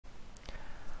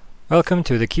Welcome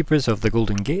to the Keepers of the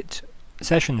Golden Gate,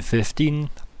 Session 15,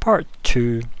 Part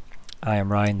 2. I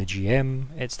am Ryan, the GM.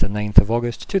 It's the 9th of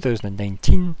August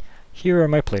 2019. Here are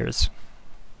my players.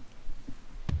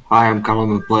 Hi, I'm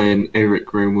Callum. I'm playing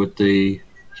Aeric room with the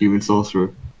Human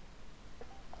Sorcerer.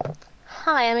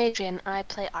 Hi, I'm Adrienne. I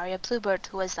play Arya Bluebird,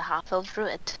 who is the half-elf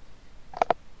druid.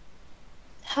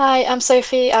 Hi, I'm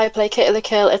Sophie. I play Kit the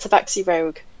Kill, it's a Tabaxi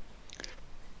rogue.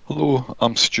 Hello,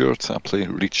 I'm Stuart. I play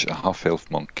Reach, a half-elf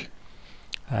monk.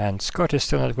 And Scott is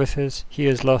still not with us. He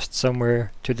is lost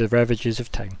somewhere to the ravages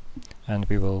of time. And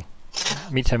we will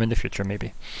meet him in the future,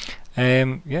 maybe.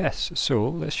 Yes, so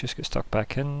let's just get stuck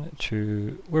back in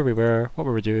to where we were, what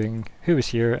we were doing, who was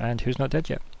here, and who's not dead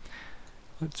yet.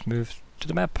 Let's move to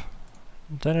the map.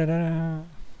 Da-da-da.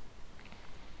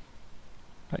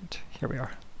 Right, here we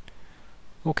are.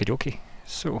 Okie dokie.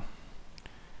 So,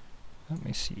 let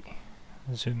me see.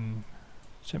 Zoom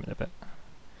in a bit.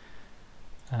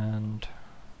 And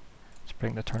let's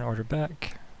bring the turn order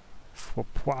back. Faux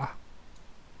pas.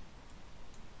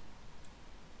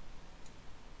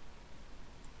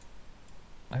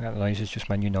 I think that noise is just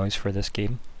my new noise for this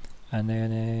game. And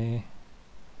then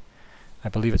I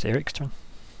believe it's Eric's turn.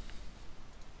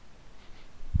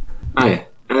 Hi.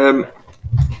 I'm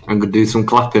going to do some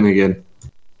clapping again.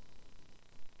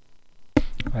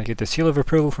 I get the seal of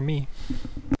approval from me.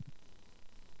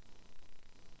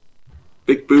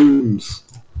 Big booms.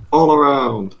 All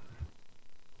around.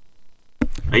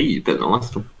 Hey, you did the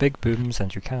last one. Big booms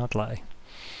and you cannot lie.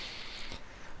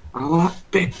 I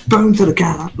like big booms and I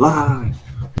cannot lie.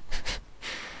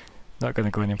 Not going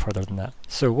to go any further than that.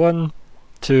 So 1,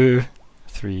 2,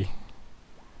 3.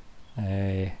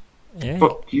 Yeah.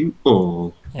 Fuck you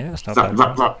all. Yeah, that's not Zap, bad.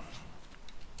 zap, zap.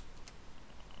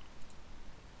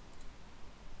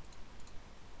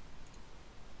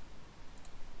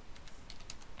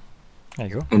 There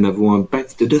you go. And everyone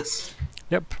bites to dust.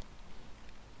 Yep.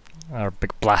 Our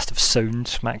big blast of sound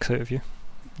smacks out of you.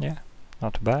 Yeah,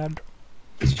 not bad.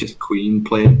 It's just Queen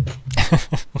playing.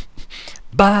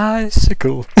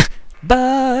 Bicycle!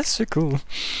 Bicycle!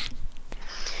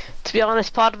 To be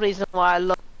honest, part of the reason why I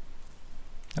love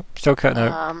Nope, still cutting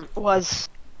out. was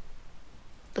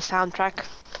the soundtrack.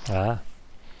 Ah.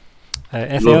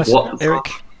 Anything Love else, what? Eric?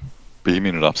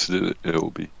 Bohemian Rhapsody, it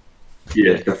will be.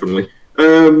 Yeah, definitely.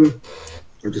 I'm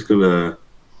just going to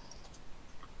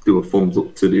do a thumbs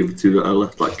up to the other two that I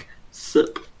left, like,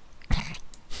 sip.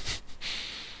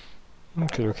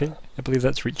 Okay. I believe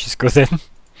that's Reach's go then.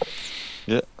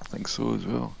 Yeah, I think so as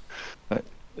well. Right.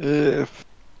 Let's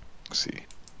see.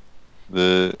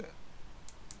 That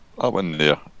one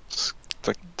there.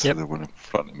 Stick to Yep. the one in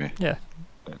front of me. Yeah.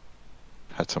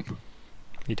 Hit him.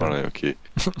 You don't. Alright, okay.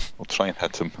 I'll try and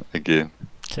hit him again.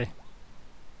 Okay.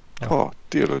 Oh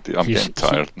dear, oh dear. I'm getting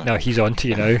tired now. No, he's on to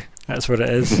you now. That's what it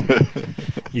is.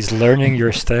 He's learning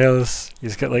your styles.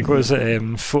 He's got like, what is it,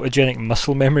 photogenic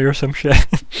muscle memory or some shit.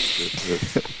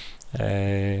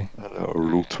 Or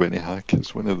roll 20 hack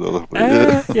is one of the other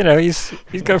ways. You know, he's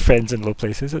got friends in low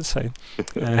places, it's fine.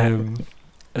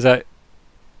 Is that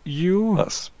you?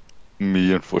 That's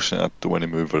me, unfortunately. I don't want to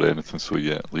move or anything, so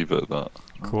yeah, leave it at that.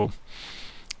 Cool.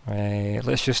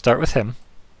 Let's just start with him.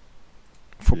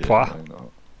 Faux pas. Why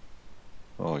not?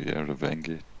 Oh yeah,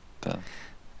 Revenge. Damn.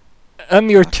 I'm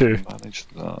your I can 2. manage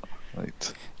that.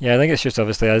 Right. Yeah, I think it's just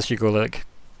obviously as you go like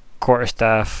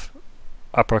quarterstaff,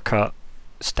 uppercut,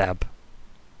 stab.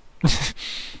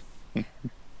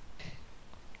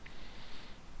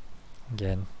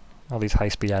 Again, all these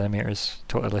high-speed animators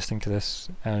totally listening to this,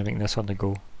 animating this on the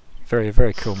go. Very,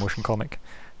 very cool motion comic.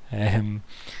 Right,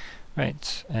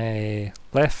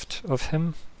 left of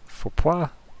him, faux pas.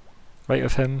 Right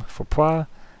of him, faux pas.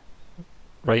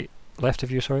 Left of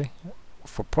you, sorry,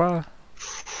 faux pas.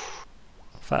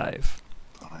 5.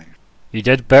 Fine. You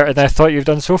did better than I thought you've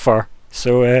done so far.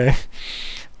 So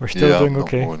we're still doing I'm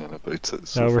okay. not moaning about it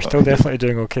so No, we're far. still definitely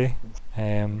doing okay.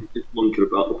 Just monkey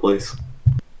about the place.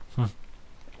 Hmm.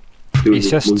 Doing He's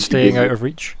the just monkey staying out business. of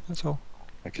reach, that's all.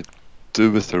 I could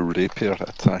do with a rapier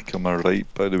attack on my right,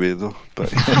 by the way, though. But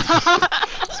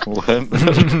small hint.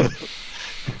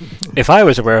 If I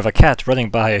was aware of a cat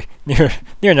running by near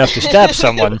enough to stab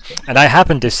someone, and I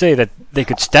happened to say that they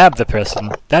could stab the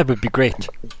person, that would be great.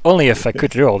 Only if I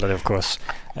could roll it, of course.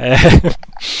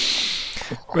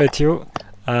 Rightio.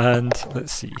 And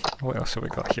let's see, what else have we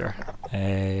got here?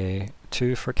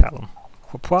 2 for Callum.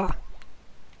 Faux pas.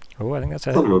 Oh, I think that's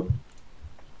it. Son of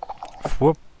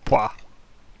Faux pas.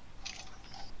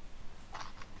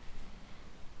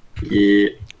 a... Yeah.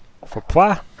 Faux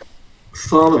pas.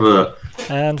 Son of a...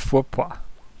 And faux pas.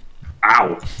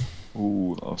 Ow.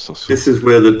 Ooh, that was so This is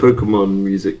where the Pokemon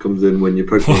music comes in when your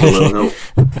Pokemon are low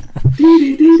health.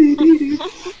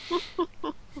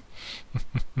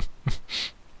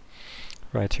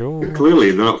 Rightio.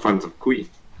 Clearly, they're not fans of Queen.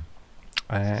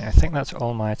 I think that's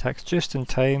all my attacks, just in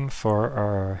time for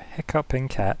our hiccuping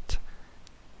cat.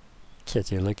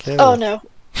 Kitty look ill. Oh no.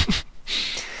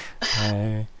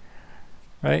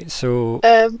 Right, so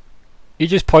Um. you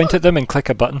just point at them and click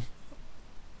a button.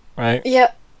 Right.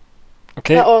 Yeah.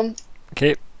 Okay. That one.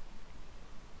 Okay.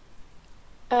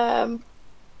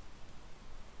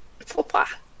 Papa.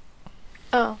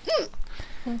 Oh.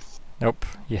 Nope.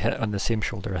 You hit on the same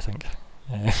shoulder, I think.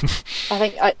 I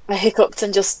think I hiccuped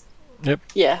and just. Yep.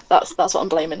 Yeah, that's what I'm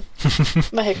blaming.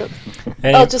 My hiccup.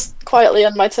 I'll just quietly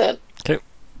end my turn. Okay.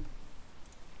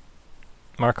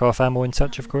 Mark off ammo and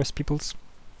such, of course, peoples.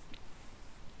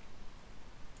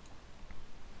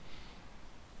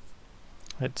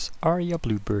 It's Arya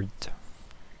Bluebird.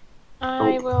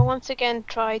 I will once again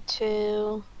try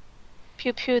to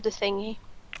pew pew the thingy.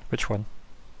 Which one?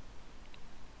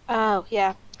 Oh,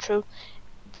 yeah, true.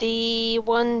 The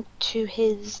one to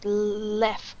his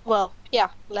left. Well, yeah,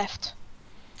 left.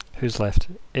 Who's left?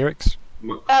 Eric's?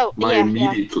 Oh, My yeah,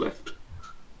 immediate left.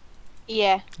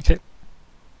 yeah. Okay.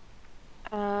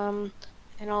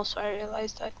 And also I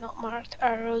realized I've not marked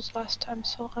arrows last time,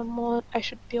 so I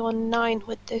should be on 9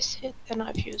 with this hit, and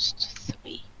I've used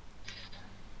 3.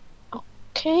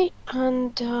 Okay,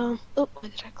 and oh, why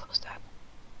did I close that?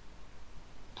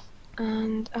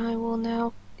 And I will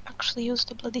now actually use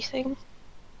the bloody thing.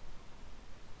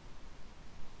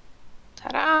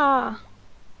 Ta-da!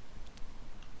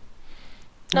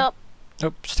 Nope.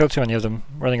 Nope, still too many of them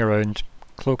running around.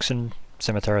 Cloaks and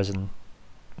scimitars and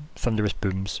thunderous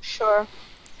booms. Sure.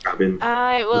 Cabin.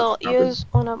 I will Cabin. use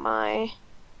one of my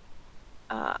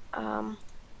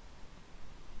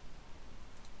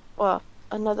well,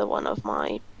 another one of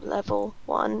my level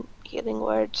 1 healing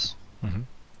words. Mm-hmm.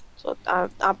 So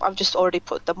I've just already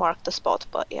put the mark the spot,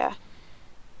 but yeah,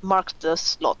 marked the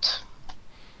slot.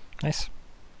 Nice.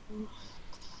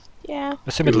 Yeah.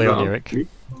 Assumedly on Wow. Eric.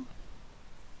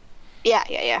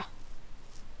 Yeah.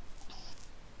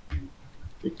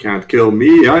 You can't kill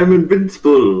me, I'm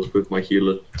invincible with my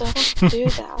healer. Don't do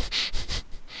that.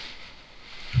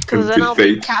 Because then Tempted I'll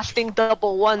be fate. casting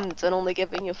double ones and only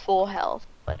giving you 4 health.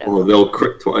 Whatever. Or they'll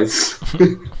crit twice.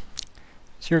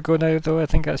 So you're go now, though. I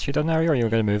think that's you done, Arya, or are you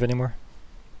going to move anymore?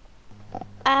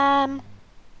 I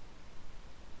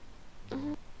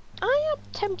am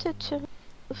tempted to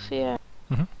move here.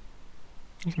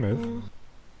 You can move.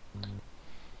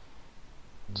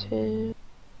 2,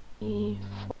 3,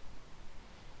 4,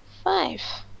 5.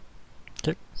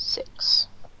 Okay. 6.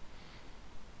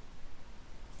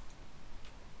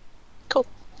 Cool.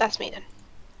 That's me then.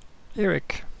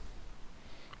 Eric.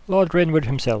 Lord Rainwood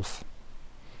himself.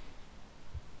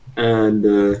 And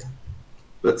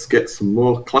let's get some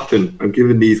more clapping. I'm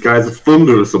giving these guys a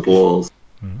thunderous applause.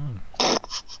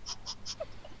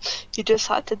 You just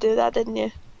had to do that, didn't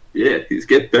you? Yeah, these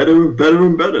get better and better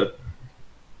and better.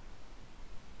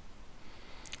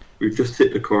 We've just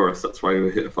hit the chorus, that's why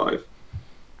we hit a 5.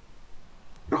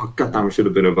 Oh goddamn, it should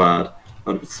have been a bad. That'd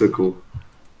have been so cool.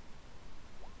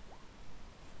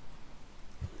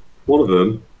 One of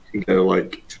them can go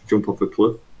like jump off a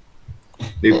cliff.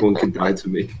 The other one can die to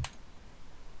me.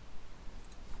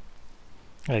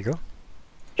 There you go.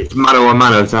 It's mano a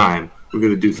mano time. We're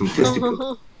gonna do some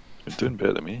fisticuffs. You're doing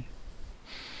better than me.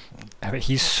 But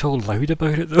he's so loud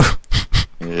about it, though.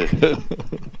 Yeah.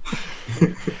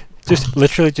 Just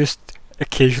literally, just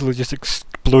occasionally, just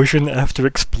explosion after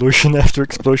explosion after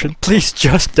explosion. Please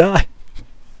just die.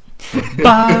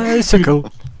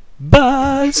 Bicycle,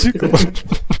 bicycle.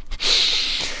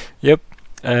 Yep.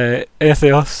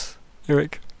 Anything else,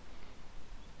 Eric?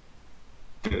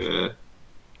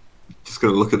 Just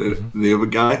gonna look at the other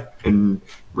guy and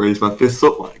raise my fists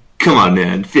up like, come on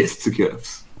man,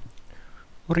 fisticuffs.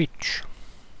 Reach.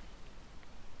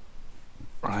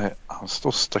 Right, I'm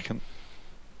still sticking.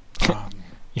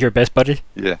 Your best buddy.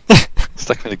 Yeah,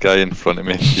 sticking with the guy in front of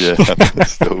me. Yeah,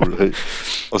 still right.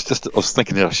 I was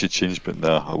thinking that I should change, but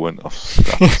nah, I went off.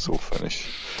 So finish.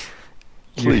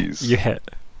 Please. You hit.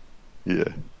 Yeah,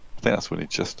 I think that's when he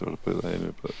just started about that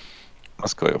anyway, but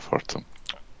that's got to have hurt him.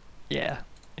 Yeah.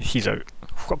 He's out.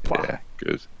 Whoop-wah. Yeah,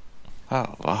 good.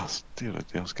 Ah, last. Dear,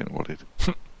 I was getting worried.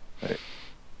 Right.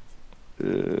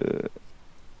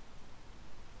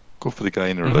 Go for the guy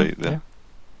in the right there.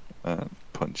 And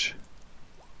punch.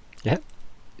 Yeah.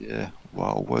 Yeah.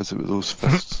 Wow, what is it with those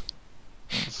fists?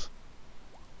 That's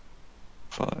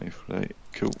 5, right,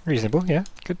 cool. Reasonable, yeah.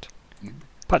 Good.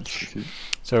 Punch. Okay.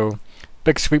 So,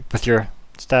 big sweep with your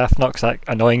staff knocks that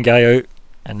annoying guy out,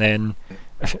 and then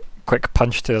a quick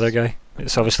punch to the other guy.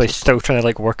 It's obviously still trying to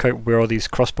like work out where all these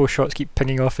crossbow shots keep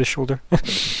pinging off his shoulder.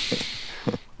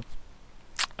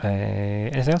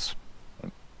 Anything else?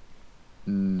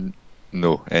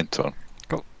 No, end turn.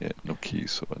 Go. Yeah, no keys,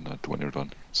 so I don't want to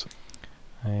run. So.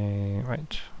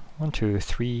 Right. 1, 2,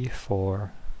 3,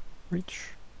 4. Reach.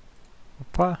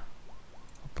 Whoopa.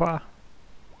 Whoopa.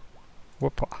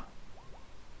 Whoopa.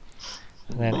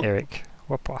 And then Aeric.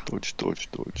 Whoopa. Dodge, dodge,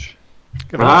 dodge.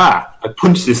 I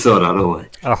punched his sword out of the way.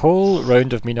 A whole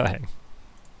round of me not hitting.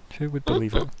 Who would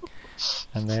believe it?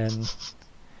 And then,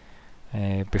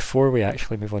 before we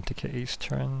actually move on to Kitty's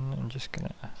turn, I'm just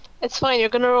gonna... It's fine, you're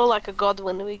gonna roll like a god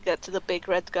when we get to the big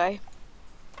red guy.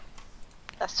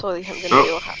 That's totally gonna be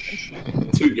what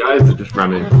happens. 2 guys that just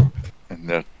ran in. And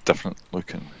they're different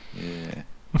looking. Yeah.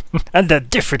 And they're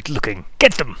different looking.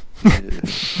 Get them! Yeah.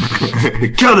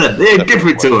 Kill them! They're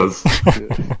different to us!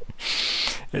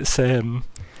 It's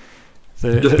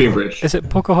Just being British. Is it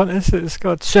Pocahontas? It's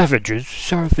got savages,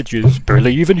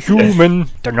 barely even human.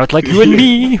 They're not like you and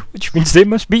me, which means they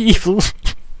must be evil.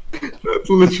 That's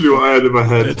literally what I had in my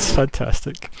head. It's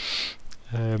fantastic.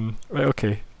 Right,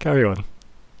 okay, carry on.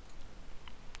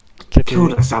 Kitty, Kill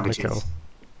the savages. Michael.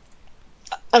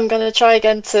 I'm gonna try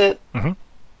again to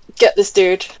get this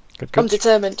dude. Good, I'm good.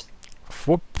 determined.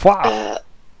 Whoop-wah.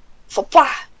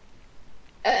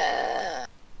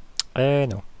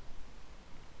 No.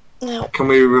 No. Can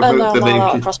we revoke no, the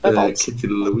no, name crossbow bolts. Kitty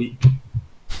Louis?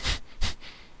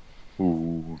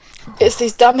 Ooh. It's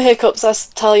these damn hiccups, I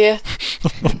tell you.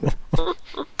 Got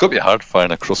to be hard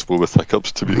firing a crossbow with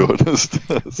hiccups, to be honest.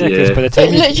 Yeah, 'cause by the It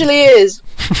time you... literally is.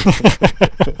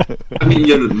 I mean,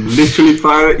 you literally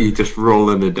fire it, you just roll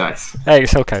in the dice. Hey,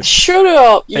 it's okay. Shut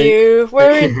up, you.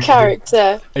 We're in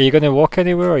character. Are you going to walk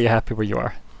anywhere, or are you happy where you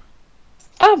are?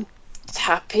 I'm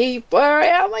happy where I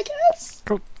am, I guess.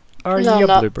 Are No, you I'm a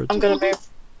not. bluebird? I'm gonna move.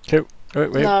 Cool.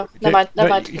 Wait. No, never mind. Never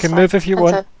mind. You It's can fine. move if you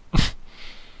That's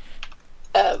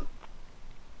want.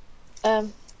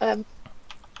 I'm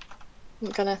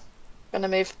gonna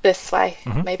move this way,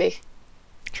 maybe.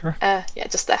 Sure. Yeah,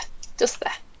 just there.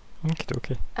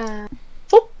 Okay.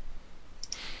 Or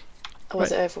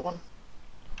was it over one?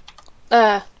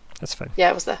 That's fine. Yeah,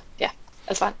 it was there. Yeah,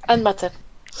 that's fine. And my turn.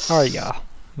 Arya.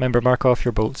 Remember, mark off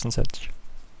your bolts and such.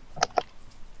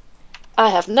 I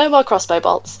have no more crossbow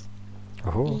bolts.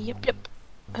 Oh. Yep.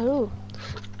 Oh.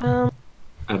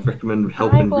 I'd recommend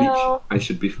help and reach. will- I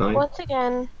should be fine. Once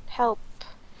again, help.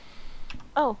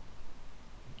 Oh.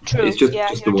 True. It's just yeah,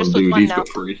 the you're one just with dude, one he's now. got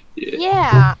 3. Yeah.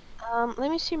 Yeah.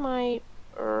 Let me see my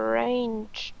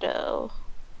range though.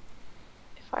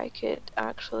 If I could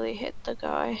actually hit the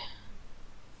guy.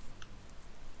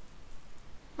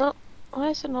 No, why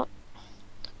is it not?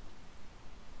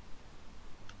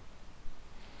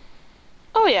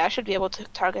 Oh yeah, I should be able to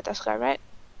target this guy, right?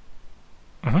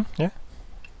 Yeah.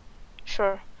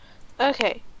 Sure.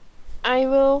 Okay. I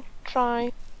will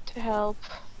try to help.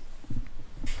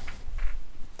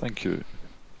 Thank you.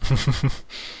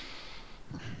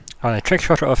 And I trick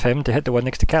shot it off him to hit the one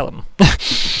next to Callum.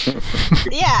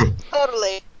 Yeah,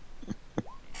 totally.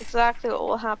 Exactly what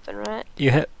will happen, right?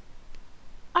 You hit.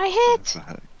 I hit! That's a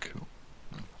hit. Cool.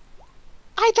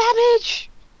 I damage!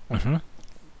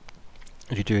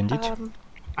 You do indeed.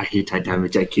 I hit, I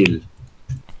damage, I kill.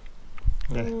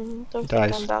 Yeah. Don't think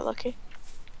dies. I'm that lucky.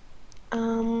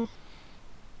 I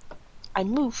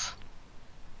move.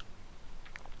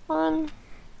 1.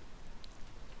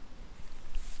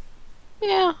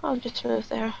 Yeah, I'll just move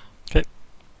there. Okay.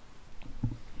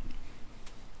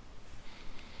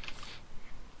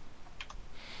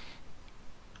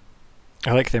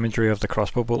 I like the imagery of the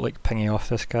crossbow bolt like pinging off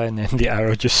this guy and then the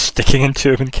arrow just sticking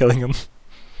into him and killing him.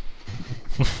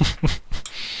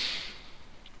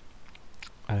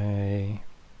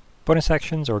 Bonus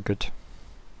actions or good?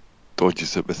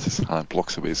 Dodges it with his hand,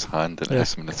 blocks it with his hand, and Yeah.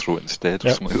 hits him in the throat instead, or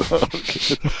Yep. something like that.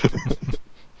 Okay.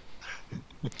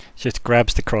 Just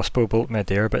grabs the crossbow bolt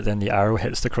mid-air, but then the arrow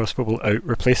hits the crossbow bolt out,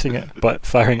 replacing it, but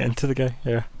firing it into the guy.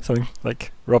 Yeah, something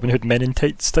like Robin Hood Men in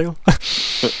Tights style.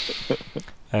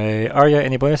 Arya,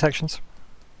 any bonus actions?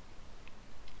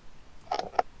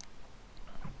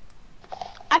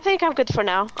 I think I'm good for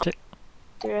now. Okay.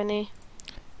 Do any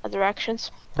other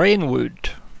actions? Rainwood,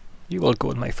 you will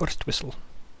go on my first whistle.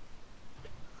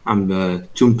 I'm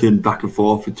jumping back and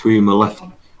forth between my left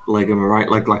leg and my right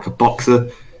leg like a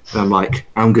boxer. And I'm like,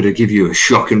 I'm going to give you a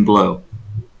shocking blow.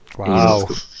 Wow.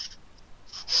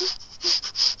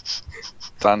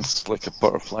 Dance like a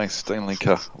butterfly, sting like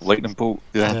a lightning bolt.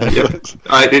 Yeah. Yep.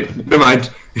 Never mind.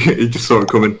 He just saw it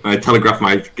coming. I telegraphed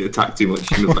my attack too much.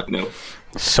 He was like, no.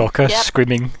 Soccer, Yep.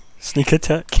 screaming, sneak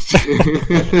attack.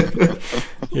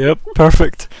 Yep,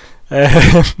 perfect.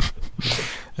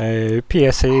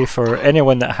 PSA for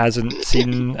anyone that hasn't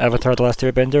seen Avatar: The Last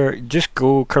Airbender, just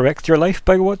go correct your life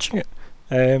by watching it.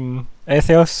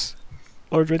 Anything else,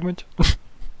 Lord Redmond?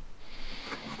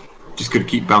 Just gonna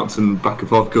keep bouncing back and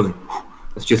forth going,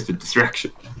 that's just a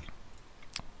distraction.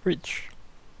 Reach.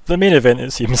 The main event,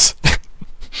 it seems.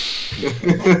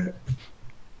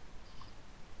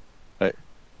 Right,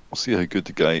 we'll see how good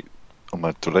the guy on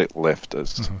my direct left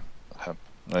is. Mm-hmm. Him.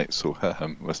 Right, so hit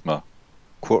him with my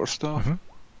quarterstaff. Mm-hmm.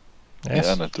 Yes,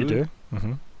 Yeah, and I you do.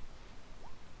 Mm-hmm.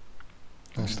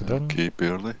 Nicely done. Okay,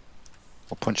 barely.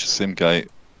 I'll punch the same guy,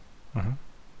 Mm-hmm.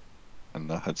 and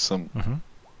that had some. Mm-hmm.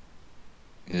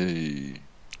 Yay.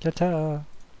 Yata.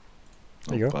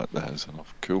 There you Not go. bad, that is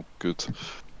enough. Cool, good.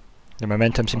 The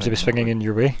momentum seems to be swinging in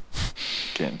your way.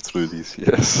 Getting through these,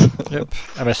 yes. Yep.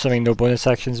 I'm assuming no bonus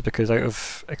actions because out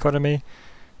of economy.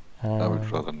 I would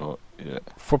rather not, yeah.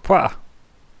 For what?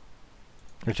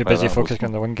 You're too Well, busy that focusing was-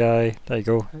 on the one guy. There you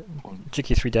go. One.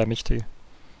 Cheeky 3 damage to you.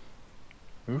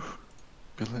 Oof.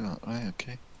 Be like that, right,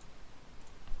 okay.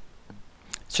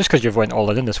 It's just because you've went all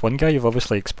in this one guy, you've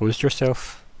obviously exposed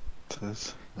yourself. It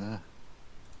is, yeah.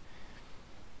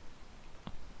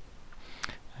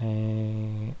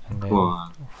 And then Come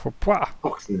on. for what?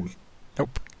 Boxing.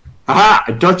 Nope. Aha!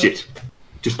 I dodge it!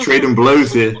 Just trading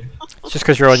blows here. It's just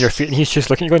because you're on your feet and he's just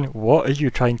looking at you going, what are you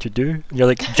trying to do? And you're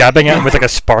like jabbing at him with like a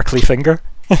sparkly finger.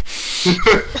 And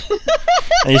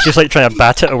he's just like trying to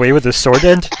bat it away with his sword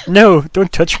end. No,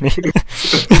 don't touch me.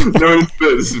 No,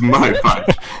 this is my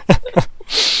fight.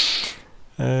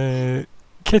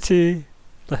 Kitty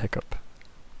the Hiccup.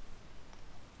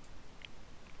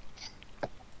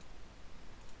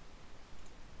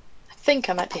 I think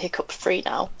I might be hiccup free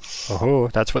now. Oh,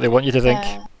 that's what they want you to think.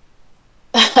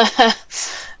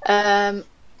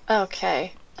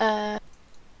 Okay. I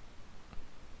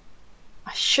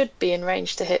should be in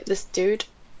range to hit this dude.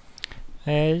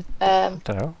 I don't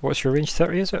know. What's your range?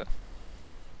 30, is it?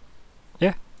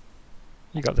 Yeah.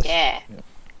 You got this. Yeah.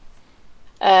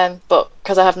 But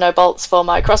because I have no bolts for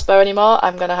my crossbow anymore,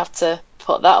 I'm gonna have to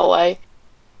put that away.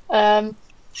 Well,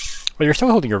 you're still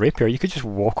holding your rapier. You could just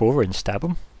walk over and stab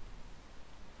him.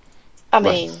 I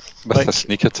mean, With Like- a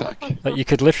sneak attack. Like you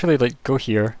could literally like go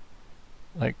here,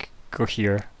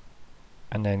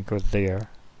 and then go there,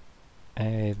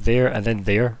 there, and then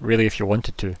there. Really, if you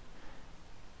wanted to,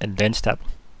 and then stab.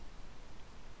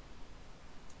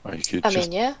 Or you could I just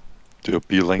mean, yeah. do a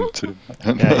beeline to.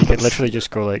 Yeah, you could literally just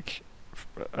go like.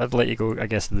 I'd let you go, I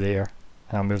guess, there,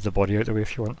 and I'll move the body out the way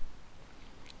if you want.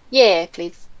 Yeah,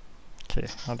 please. Okay,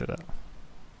 I'll do that.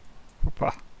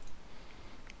 Hoppa.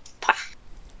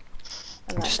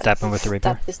 And Just then stab him with the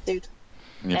rapier. Stab this dude.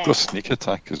 And you've got sneak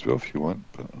attack as well if you want,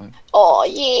 but Oh,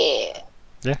 yeah.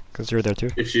 Yeah, because you're there too.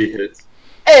 If she hits.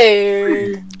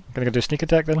 Oh. Gonna go do sneak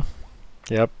attack then.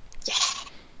 Yep.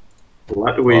 I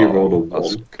like the way you roll a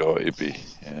that's 1. gotta be,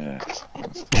 yeah.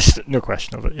 No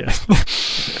question of it. Yeah.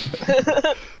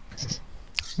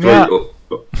 Straight up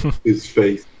his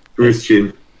face, through his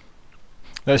chin.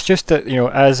 It's just that,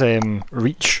 as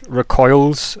Reach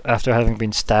recoils after having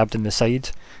been stabbed in the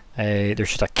side, there's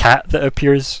just a cat that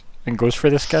appears and goes for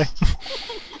this guy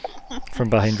from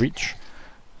behind Reach.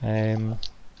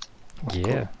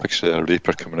 Yeah. Actually, a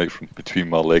rapier coming out from between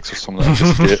my legs or something. I'm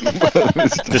just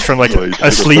getting. Just from like Right,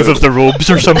 a sleeve of the robes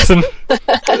or something.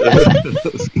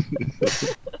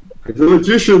 He's a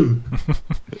magician!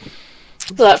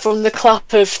 Like from the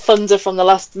clap of thunder from the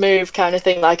last move kind of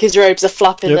thing, like his robes are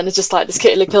flapping, Yep. then it's just like this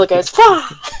killer goes, Wah!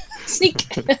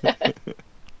 Sneak! And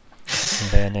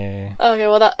then Okay,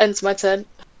 well that ends my turn.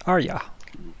 Arya.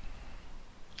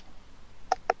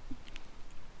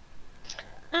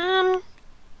 I'm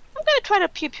gonna try to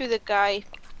pew the guy,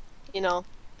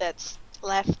 that's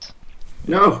left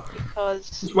No!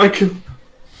 because It's Michael!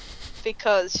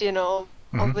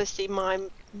 obviously my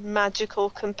magical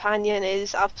companion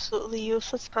is absolutely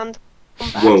useless hand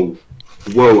combat. Whoa.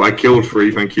 Whoa, I killed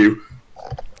 3, thank you.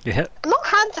 You hit. Not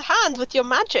hand to hand with your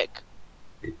magic.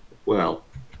 Well,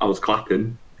 I was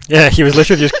clapping. Yeah, he was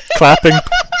literally just clapping.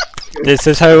 This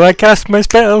is how I cast my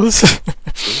spells.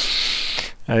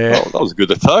 Oh, that was a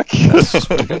good attack.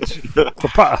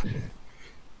 Papa.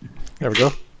 There we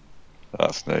go.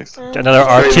 That's nice.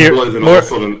 Another Straight blows and all of a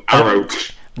sudden, arrow.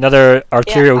 another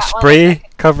arterial that one. spray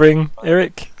covering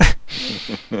Eric.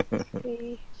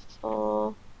 3,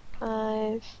 4,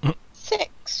 5,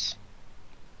 6.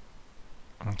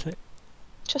 Okay.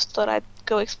 Just thought I'd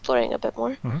go exploring a bit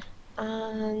more. Mhm.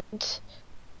 And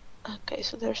okay,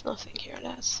 so there's nothing here.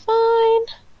 That's fine.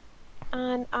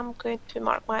 And I'm going to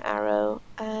mark my arrow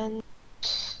and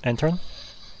End turn?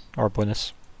 Or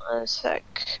bonus? one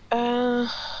sec.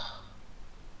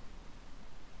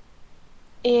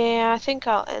 Yeah, I think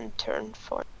I'll end turn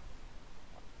 4.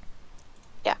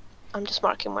 Yeah, I'm just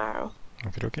marking my arrow.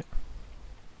 Okay.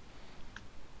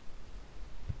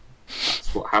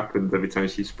 That's what happens every time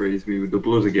she sprays me with the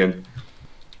blood again.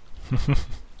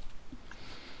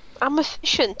 I'm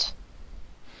efficient.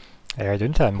 I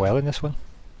don't time well in this one.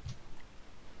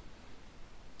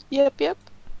 Yep.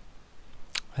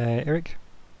 Aeric?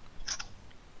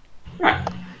 Right.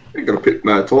 I'm going to pick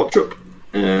my torch up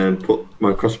and put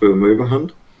my crossbow in my other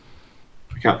hand.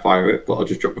 I can't fire it, but I'll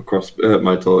just drop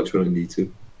my torch when I need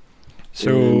to.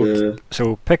 So,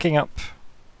 so picking up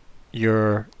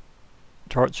your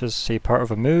torch is, say, part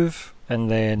of a move, and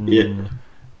then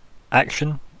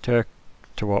action to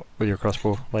what with your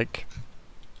crossbow? Like,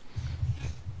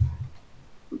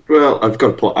 well, I've got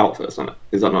to pull it out first on it.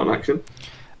 Is that not an action?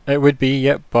 it would be,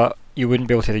 yep, but you wouldn't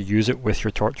be able to use it with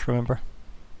your torch, remember?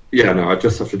 Yeah, no, I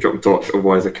just have to drop my torch,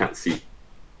 otherwise I can't see.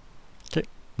 Okay.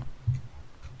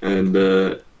 And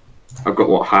I've got,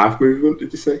 what, half movement,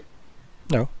 did you say?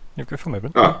 No, you've got full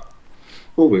movement. Ah,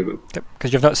 full movement. Yep,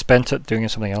 because you've not spent it doing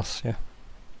something else, yeah.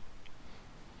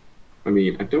 I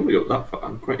mean, I don't really look that far.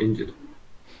 I'm quite injured.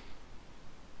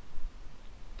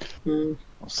 I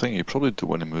was thinking you probably don't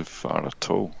want to move far at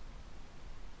all.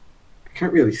 I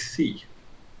can't really see.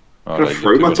 Can I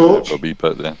throw my torch? A wee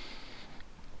bit then.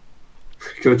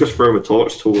 Can I just throw my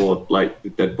torch toward, like, the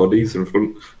dead bodies in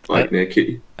front, like, near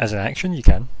Kitty? As an action, you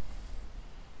can.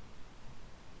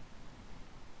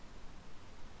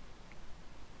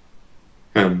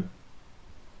 Can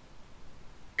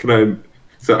I...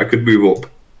 So I could move up,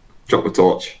 drop my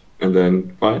torch, and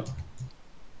then fire?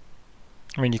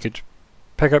 I mean, you could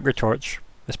pick up your torch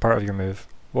as part of your move,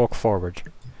 walk forward,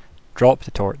 drop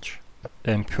the torch,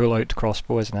 then pull out the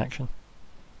crossbow as an action.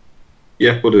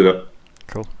 Yeah, we'll do that.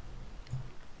 Cool.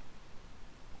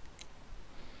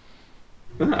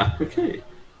 Ah, okay.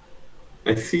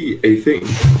 I see a thing.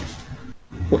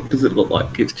 What does it look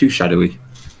like? It's too shadowy.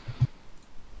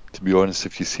 To be honest,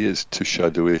 if you see it's too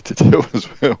shadowy to tell as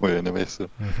well anyway, so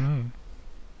it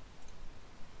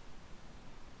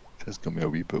has got me a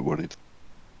wee bit worried.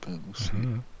 But we'll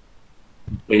see.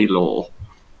 A law.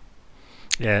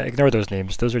 Yeah, ignore those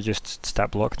names. Those are just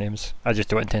stat block names. I just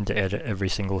don't intend to edit every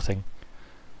single thing.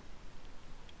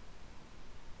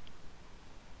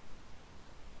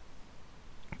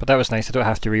 But that was nice. I don't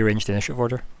have to rearrange the initiative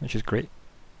order, which is great.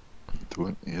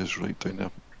 Don't. He is right down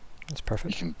there. That's You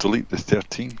perfect. can delete the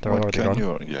 13. They're already can gone. you?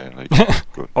 Or, yeah, right.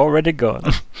 Good. Already gone.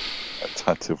 I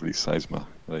had to resize my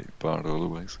bar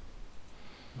otherwise.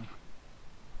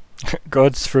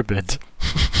 Gods forbid.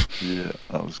 Yeah,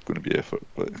 that was going to be effort,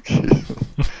 but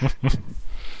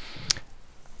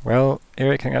Well,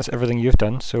 Aeric, I think that's everything you've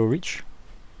done, so reach.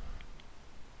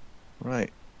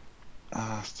 right.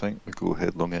 I think we go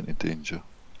headlong into danger.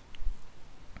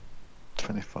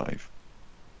 25.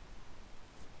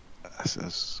 This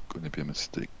is going to be a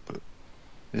mistake, but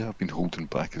yeah, I've been holding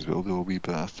back as well, though, a wee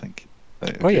bit, I think.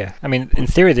 Right, Oh yeah, I mean, in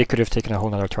theory they could have taken a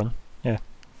whole other turn. Yeah.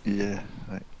 Yeah,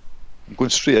 right. I'm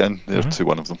going straight in there to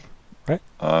one of them. Right.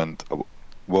 And I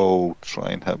will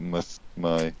try and hit him with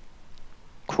my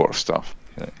quarterstaff.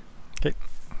 Yeah. Okay.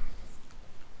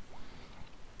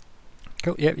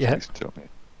 Cool, yep, you hit. Please tell me.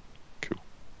 Cool.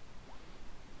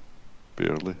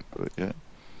 Barely, but yeah.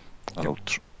 Yep. I'll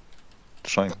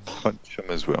try and punch him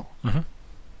as well.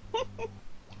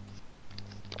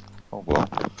 Oh well.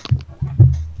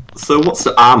 So what's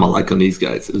the armor like on these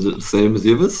guys? Is it the same as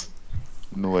the others?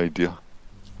 No idea.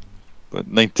 But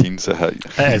 19's a hit.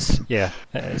 It is, yeah,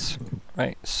 it is.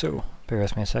 Right, so, bear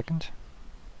with me a second.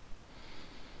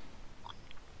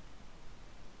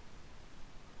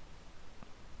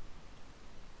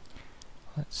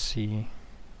 Let's see.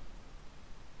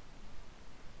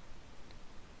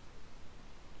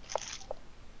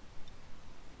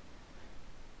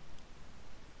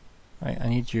 Right, I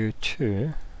need you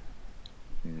to...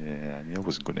 Yeah, I knew I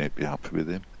wasn't going to be happy with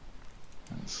him.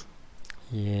 That's...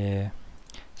 Yeah.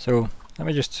 So, let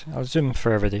me just... I'll zoom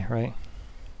for everybody, right?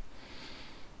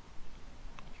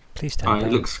 Please stand It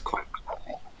down. looks quite...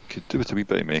 Could do with a wee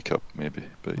bit of makeup, maybe,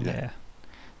 but yeah. Yeah.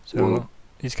 So,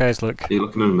 these guys look... Are you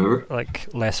looking in the mirror?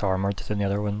 like less armoured than the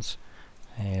other ones,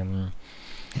 and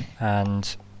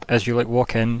as you like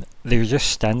walk in, they're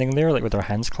just standing there like with their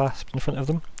hands clasped in front of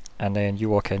them, and then you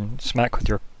walk in, smack with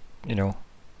your, you know,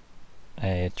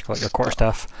 your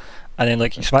quarterstaff, and then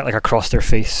like you smack like across their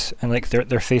face, and like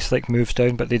their face like moves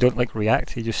down, but they don't like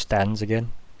react. He just stands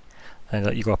again, and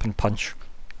like you go up and punch,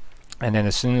 and then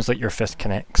as soon as like your fist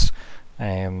connects,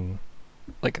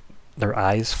 like their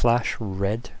eyes flash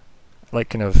red. Like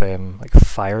kind of like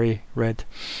fiery red,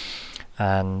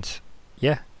 and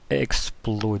yeah, it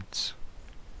explodes.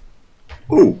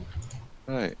 Ooh,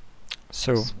 Right.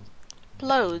 So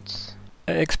Explodes.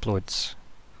 it explodes,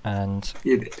 and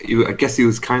yeah, I guess he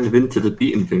was kind of into the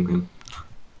beating thing then.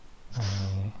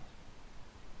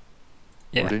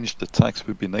 yeah, Ranged attacks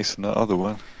would be nice in that other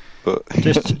one, but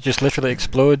just literally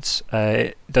explodes.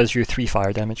 It does you 3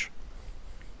 fire damage.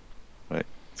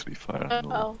 3 fire.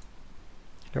 No. Oh.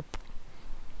 Yep.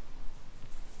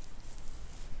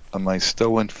 Am I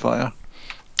still in fire?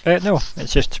 No,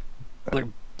 it's just like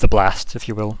the blast, if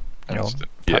you will. You know,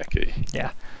 Yeah, okay.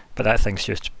 yeah, but that thing's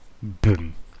just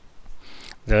boom.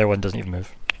 The other one doesn't even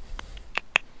move.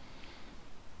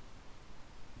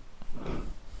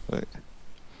 Right.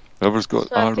 Whoever's got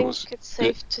So I arrows. think it's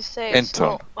safe to say it's enter.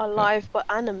 not alive but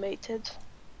animated.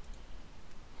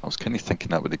 I was kind of thinking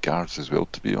that with the guards as well,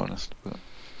 to be honest. But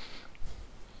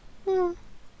Hmm.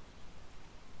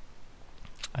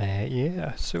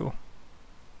 Yeah, so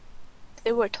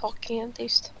They were talking at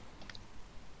least.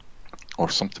 or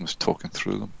something was talking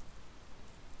through them.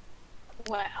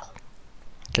 Wow.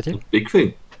 Kitty. Big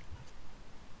thing.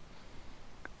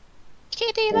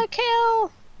 Kitty the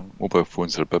kill! Mobile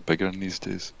phones are a bit bigger in these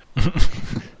days.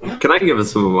 Can I give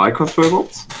us some of my crossbow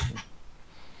bolts?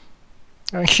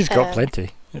 I mean, she's got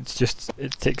plenty. It's just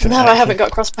it takes. No, I haven't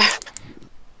got crossbow.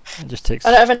 It just takes.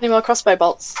 I don't have any more crossbow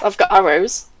bolts. I've got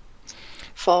arrows.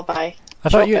 For my I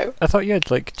thought shortbow. you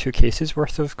had like 2 cases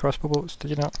worth of crossbow bolts.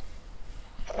 Did you not?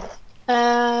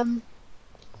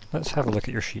 Let's have a look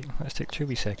at your sheet. Let's take 2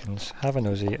 wee seconds. Have a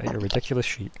nosy at your ridiculous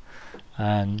sheet,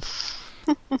 and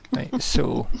right.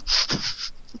 So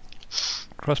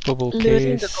crossbow bolt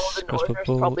Losing case. the golden Crossbow order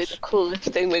is probably bolts. the coolest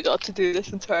thing we got to do this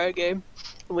entire game.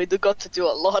 And we got to do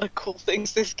a lot of cool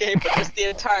things this game, but just the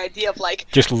entire idea of like,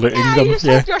 Just looting yeah, them. you Yeah.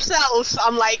 said yourselves.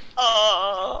 I'm like,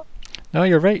 oh. No,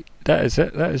 you're right. That is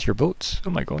it. That is your boats. Oh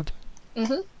my god.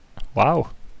 Mhm.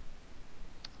 Wow.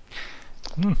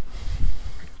 Hmm.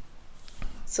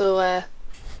 So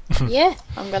yeah,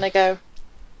 I'm gonna go.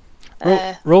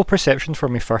 Roll perception for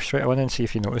me first, right? I want to see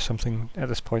if you notice something at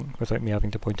this point without me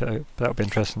having to point it out. That'll be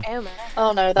interesting. Oh man.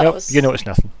 Oh no, that Nope, was. you notice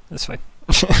nothing. That's fine.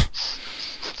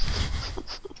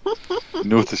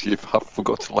 Notice you have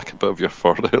forgot to lick a bit of your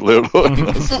fur earlier on.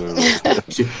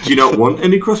 Do you not want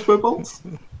any crossbow bolts?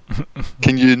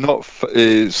 Can you not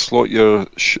slot your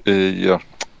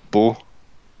bow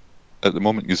at the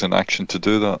moment? Use an action to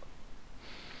do that.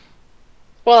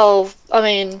 Well, I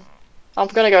mean, I'm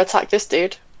gonna go attack this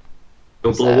dude.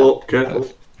 Don't blow up, careful.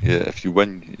 Yeah, if you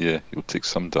win, you'll take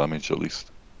some damage at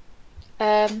least.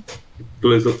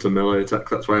 Blows up to melee attack,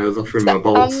 that's why I was offering my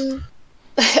bolts.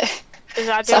 Is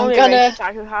that the So I'm only gonna- range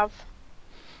attack you have?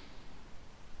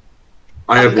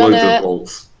 I have I'm loads gonna- of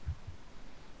bolts.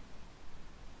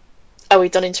 Are we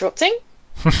done interrupting?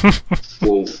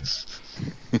 Whoa.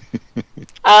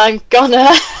 I'm gonna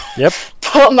Yep.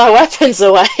 put my weapons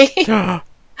away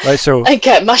Right, so and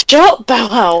get my short bow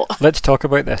out. let's talk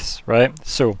about this, right?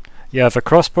 So you have a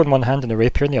crossbow in one hand and a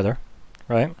rapier in the other,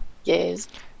 right? Yes.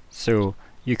 So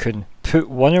you can put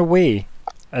one away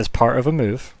as part of a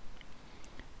move,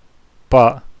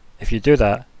 but if you do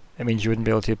that, it means you wouldn't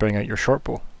be able to bring out your short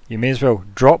bow. You may as well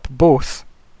drop both,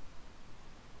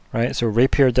 right? So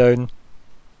rapier down,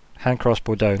 hand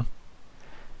crossbow down.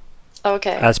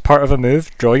 Okay. As part of a move,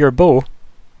 draw your bow,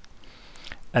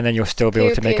 and then you'll still be able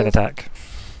Pew, to make an pew. attack.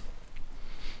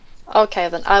 Okay,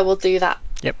 then I will do that.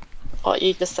 Yep. What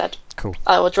you just said. Cool.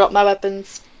 I will drop my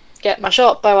weapons, get my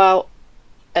short bow out,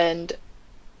 and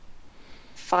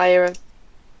fire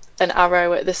an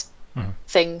arrow at this Mhm.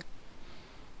 thing.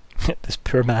 This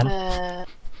poor man.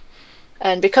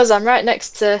 And because I'm right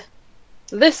next to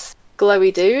this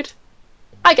glowy dude,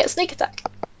 I get sneak attack.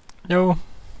 No,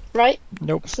 Right?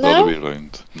 nope. It's the other No? way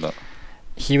around. No.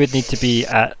 He would need to be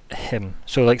at him.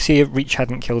 So, like, say if Reach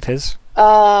hadn't killed his.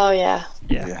 Oh yeah.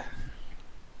 Yeah.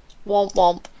 Womp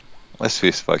womp. Let's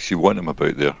face facts, you want him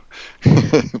about there.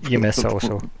 You miss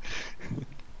also.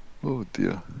 Oh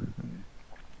dear.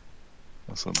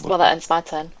 That's unlucky. Well, that ends my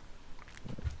turn.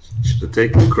 Should have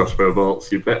taken the crossbow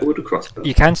bolts. You better with a crossbow.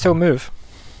 You can still move.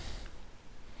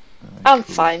 I'm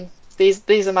fine.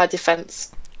 These are my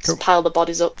defense. Cool. Just pile the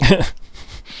bodies up.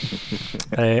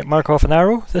 Mark off an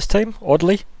arrow this time,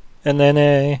 oddly, and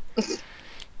then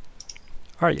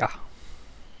Arya.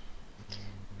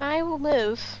 I will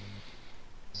move.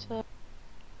 So.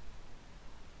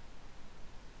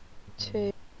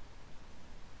 To.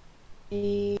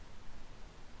 The.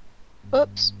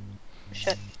 Oops.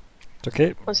 Shit. It's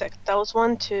okay. 1 sec. That was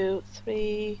 1, 2,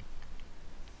 3,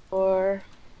 4.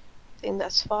 I think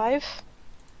that's 5.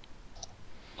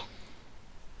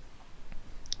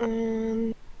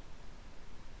 And.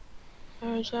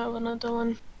 There's that another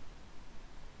one.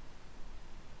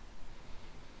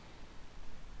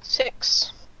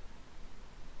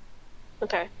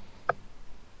 Okay.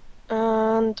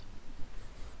 And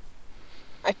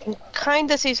I can kind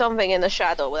of see something in the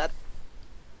shadow that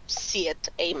see it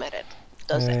aim at it.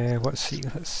 Does it? Let's see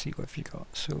what have you got.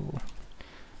 So,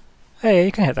 hey,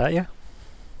 you can hit that, yeah.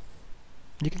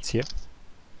 You can see it.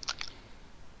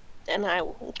 Then I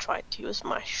will try to use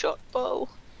my short bow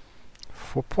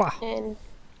Faux pas. and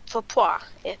for pois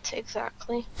it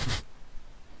exactly.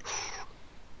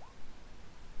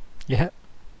 You hit.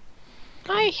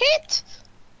 I hit.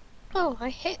 Oh, I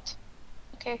hit.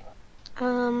 Okay.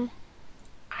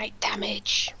 I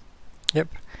damage. Yep.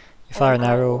 You fire an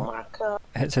And I will arrow, mark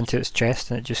hits into its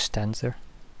chest, and it just stands there.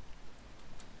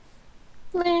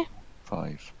 meh.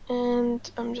 5.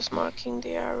 And I'm just marking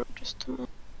the arrow just a moment.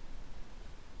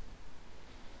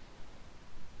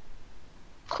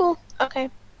 Cool. Okay.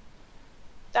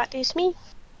 That is me.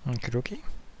 Okie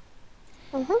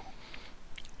Mhm.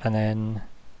 And then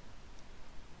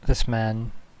this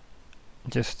man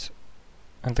just,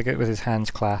 and like with his hands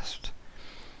clasped,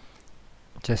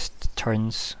 just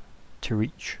turns to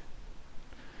reach,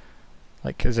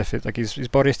 like as if it, like his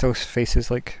body still faces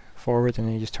like forward, and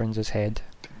he just turns his head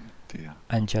Dear.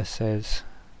 and just says,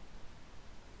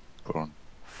 Born.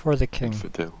 "For the king,"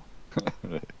 Infidel.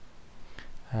 Right.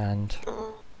 and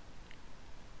Mm.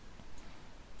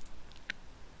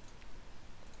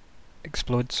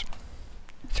 explodes.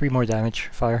 3 more damage.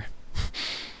 Fire.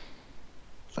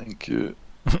 Thank you.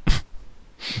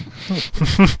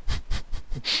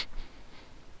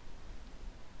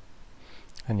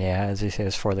 And yeah, as he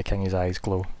says, "For the king," his eyes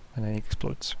glow, and then he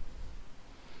explodes.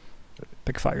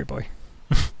 Big fiery boy.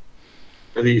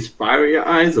 Are these fiery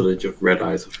eyes or are they just red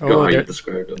eyes? I forgot Oh, how you they're-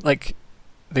 described them. Like,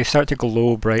 they start to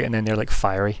glow bright, and then they're like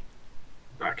fiery.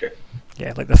 Okay.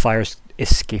 Yeah, like the fire's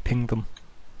escaping them.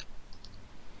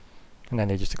 And then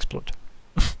they just explode.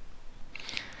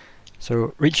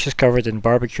 So, Reach is covered in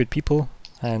barbecued people,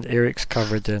 and Eric's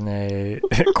covered in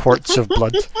quarts of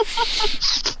blood.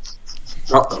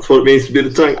 Oh, that's what it means to be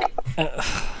the tank.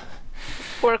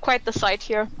 We're quite the sight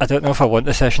here. I don't know if I want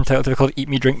the session title to be called Eat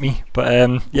Me, Drink Me,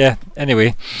 but yeah,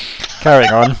 anyway,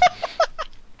 carrying on.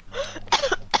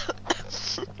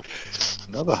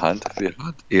 On the other hand, if we had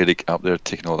Aeric up there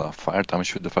taking all that fire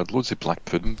damage, we'd have had loads of black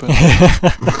pudding. But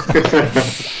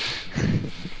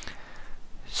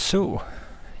So,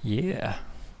 yeah.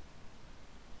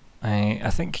 I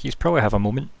think you probably have a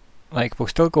moment. Like, we'll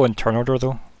still go in turn order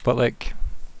though, but like,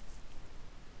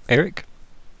 Aeric?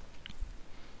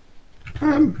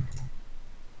 I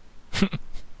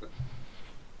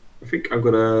think I'm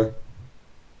gonna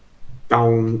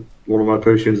down one of my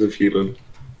potions of healing.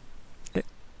 Yeah.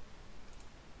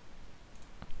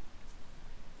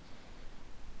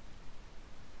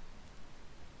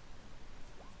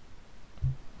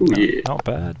 Oh yeah. Not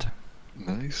bad.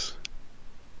 nice.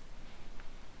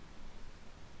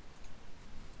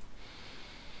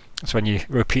 That's when you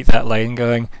repeat that line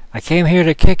going, "I came here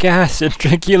to kick ass and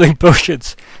drink healing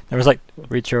potions." And I was like,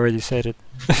 Reach already said it.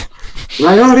 And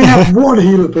I only have one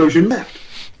healing potion left.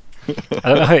 I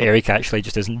don't know how Aeric actually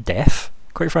just isn't deaf,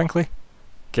 quite frankly.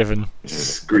 Given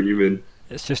Screaming.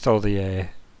 it's just all the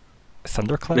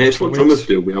thunderclaps. No, it's what and drummers waves.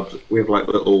 do. We have like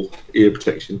little ear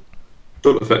protection.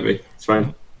 Don't affect me. It's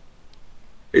fine.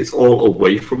 It's all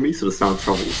away from me, so the sound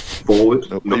travels forward.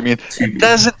 No, what do not you mean? to me. It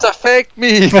doesn't affect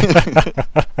me!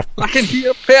 I can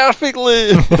hear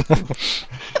perfectly!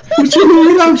 What do you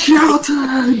mean I'm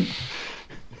shouting?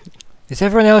 Is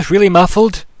everyone else really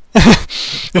muffled?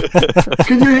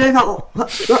 Can you hear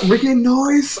that ringing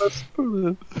noise?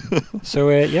 So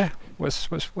yeah, what's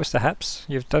the haps?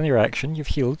 You've done your action. You've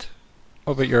healed.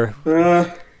 What about your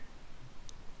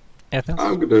anything else?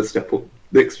 I'm gonna step up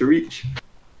next to Reach.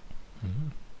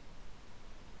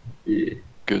 Yeah.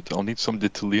 Good, I'll need somebody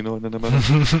to lean on in a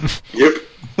minute. Yep.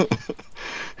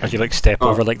 As you like step Oh.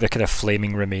 over like the kind of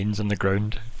flaming remains on the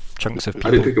ground, chunks of I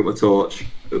didn't people. pick up a torch.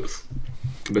 Oops.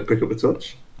 Can I pick up a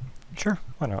torch? Sure,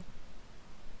 why not?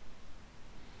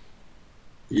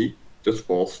 Yeah. Just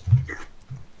forced.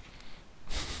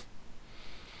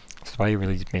 That's why you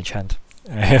really need Mage Hand.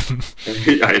 Yeah,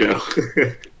 I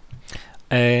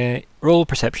know. Roll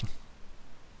perception,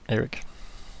 Aeric.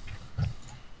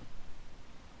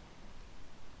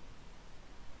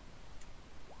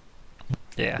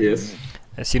 Yeah. Yes.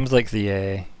 It seems like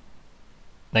the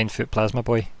 9-foot plasma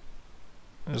boy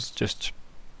is just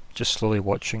slowly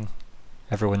watching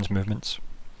everyone's movements.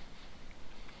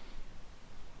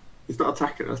 He's not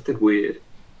attacking us. Did weird.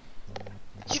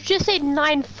 Did you just say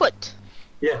 9 foot?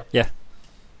 Yeah. Yeah.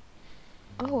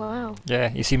 Oh wow. Yeah,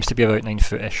 he seems to be about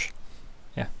 9-foot-ish.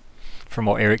 Yeah. From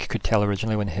what Aeric could tell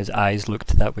originally when his eyes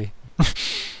looked that way.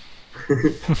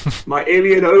 My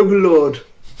alien overlord.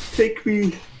 take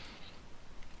me.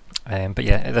 But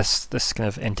yeah, this kind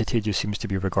of entity just seems to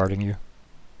be regarding you.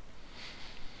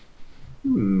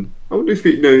 I wonder if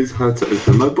it knows how to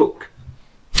open my book.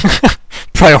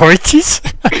 Priorities?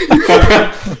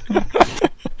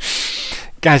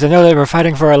 Guys, I know that we're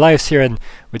fighting for our lives here and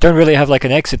we don't really have like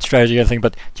an exit strategy or anything,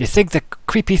 but do you think the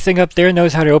creepy thing up there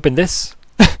knows how to open this?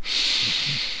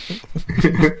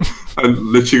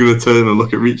 I'm literally going to turn and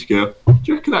look at Reach and go, do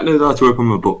you reckon that knows how to open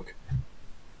my book?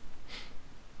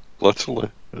 Literally,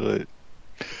 right.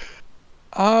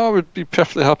 I would be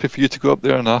perfectly happy for you to go up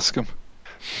there and ask him.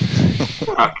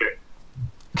 Okay.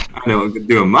 I know what I'm going to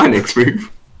do on my next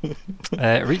move.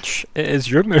 Reach, it is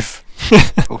your move.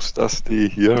 I'll stay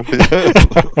here.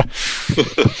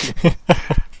 It's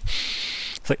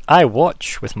like, I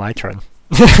watch with my turn.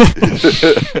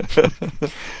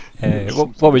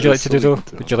 What would you like to do though?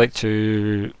 Would you like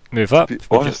to move up? To be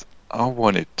honest, I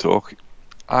want to talk.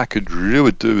 I could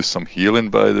really do with some healing,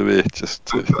 by the way. Just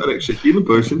to... I've got an extra healing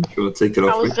potion if you want to take it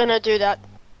off I was me. gonna do that.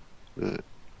 I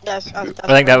That's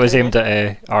think that was aimed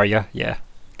at Arya, yeah.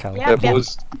 Callum. Yeah. It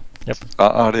was. Yep.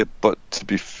 Arya, but to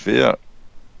be fair,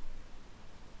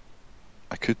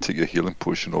 I could take a healing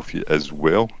potion off you as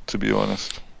well, to be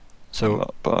honest. So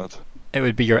Not that bad. it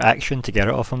would be your action to get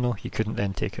it off him though, you couldn't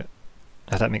then take it.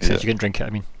 If that makes sense, Yeah. you can drink it, I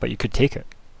mean, but you could take it.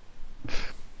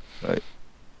 Right.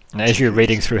 And as you're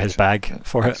raiding through his bag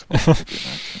for it.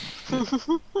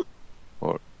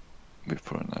 Or wait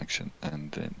for an action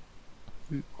and then.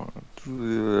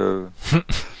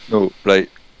 No, right.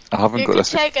 I haven't You got can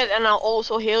this. take it and I'll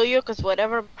also heal you, because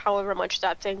however much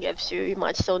that thing gives you, you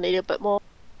might still need a bit more.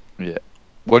 Yeah.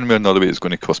 One way or another way, it's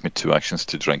going to cost me 2 actions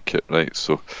to drink it, right?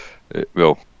 So,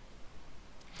 well, Well,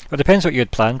 it depends what you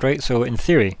had planned, right? So in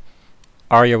theory,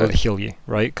 Arya will Right. heal you,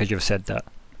 right? Because you've said that,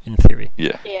 in theory.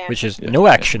 yeah. Yeah. Which is Yeah, no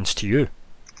yeah. actions to you.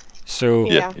 So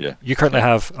Yeah. Yeah. you currently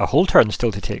have a whole turn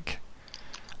still to take.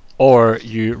 Or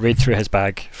you raid through his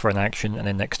bag for an action and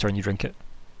then next turn you drink it.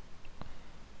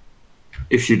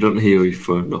 If she doesn't heal you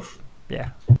for enough. Yeah.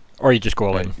 Or you just go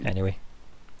all in Right. anyway.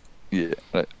 Yeah,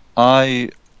 right. I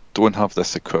don't have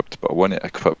this equipped, but I want to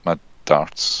equip my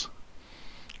darts.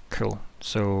 Cool.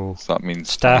 So So that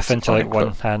means staff I need to into like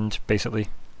one unequip- hand, basically.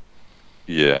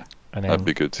 Yeah, And that'd then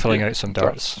be good. pulling yeah, out some and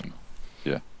darts.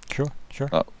 Yeah. Sure, sure.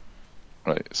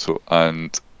 Right. So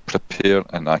and prepare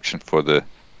an action for the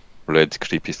red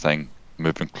creepy thing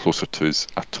moving closer to us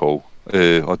at all.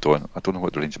 Hold on. I don't know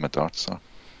what the range of my darts are.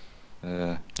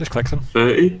 Just click them.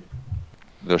 30?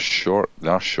 They're short. They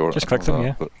are short. Just I click know them, that,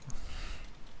 yeah. But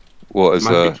what is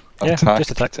Magic. Yeah, attack?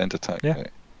 just attack. End attack. Yeah.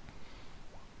 Right.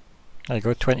 There you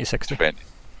go, 2060. 20.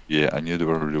 Yeah, I knew they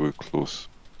were really close.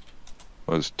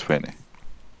 It was 20.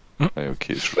 Mm. Right,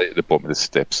 okay, it's right at the bottom of the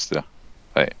steps there.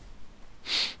 Right.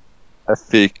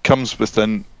 If he comes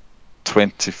within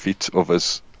 20 feet of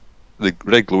us, the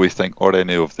red glowy thing, or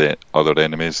any of the other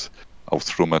enemies, I'll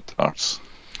throw my darts.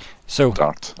 So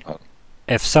Dart.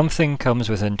 if something comes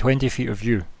within 20 feet of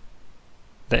you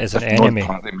that is an If enemy.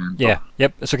 non-party member. Yeah,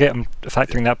 yep, it's okay, I'm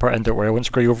factoring that part in, don't worry, I won't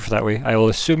screw you over for that way. I will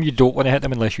assume you don't want to hit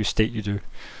them unless you state you do.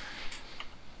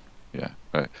 Yeah,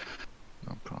 right.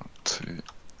 Number 2.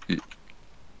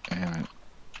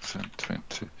 Within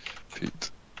 20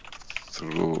 feet.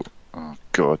 Throw. Oh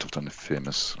god, I've done the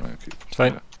famous. Right, okay. It's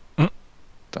fine.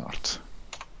 Dart.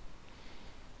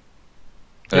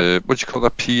 Yep. What do you call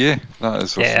that? PA? That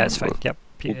is. Yeah, also it's fine, number- yep,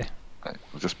 PA. Right,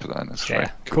 we'll just put that in as Yeah,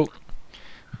 right. cool.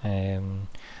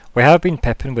 We have been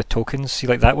pipping with tokens, see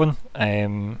like that one.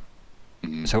 Mm,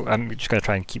 So I'm just going to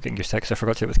try and keep getting used to it because I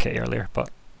forgot to do it with Kitty earlier, but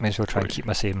may as well try and Right. keep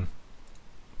my same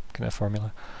kind of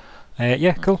formula.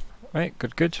 Yeah, cool. Right,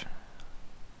 good.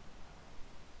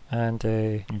 And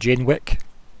Jane Wick,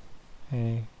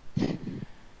 you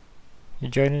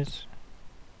join us?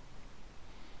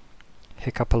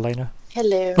 Hiccupalina.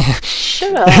 Hello.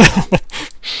 Sure.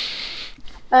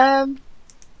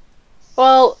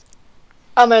 Well,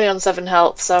 I'm only on 7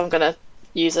 health, so I'm gonna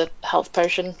use a health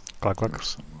potion. Glug glug. or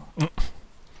something.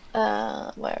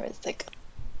 Where is the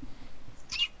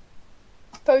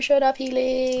potion of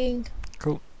healing?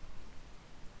 Cool.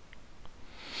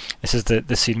 This is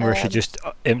the scene where she just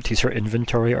empties her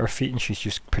inventory at her feet and she's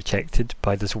just protected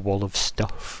by this wall of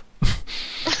stuff.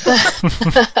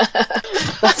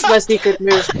 That's my secret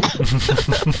move.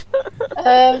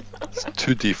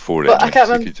 2d4 Well, I enemies, can't you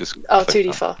remember- could just Oh, click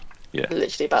that. 2d4. Yeah.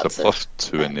 Literally about There's a to. plus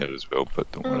 2 in there as well,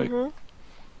 but don't worry. Mhm. Roll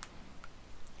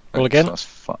Right, again. So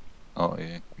that's oh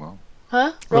yeah, well.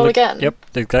 Huh? Roll again? Yep,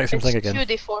 the exact same It's thing again.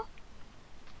 2d4.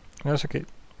 That's okay.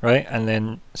 Right, and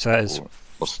then so that is 4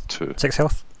 plus 2. 6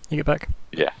 health. You get back.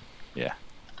 Yeah.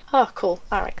 Oh, cool.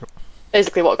 Alright.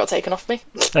 Basically what got taken off me.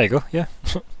 There you go. Yeah.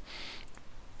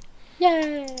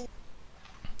 Yay!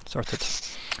 Sorted.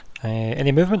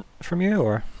 Any movement from you,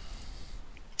 or?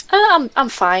 I'm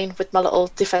fine with my little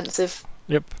defensive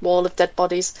Yep. wall of dead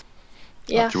bodies.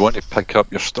 Yeah. Do you want to pick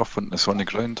up your stuff when it's on the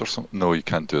ground or something? No, you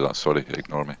can't do that. Sorry,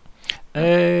 ignore me.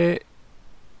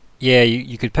 Yeah,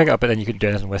 you could pick it up, but then you couldn't do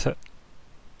anything with it.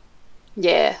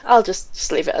 Yeah, I'll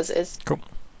just leave it as it is. Cool.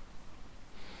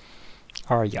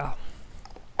 Arya.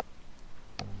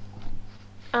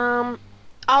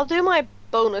 I'll do my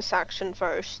bonus action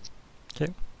first.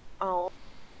 Okay. I'll.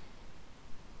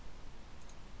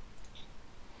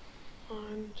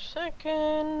 1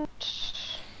 second.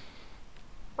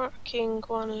 Marking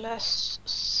one less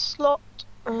slot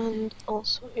and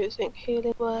also using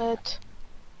healing word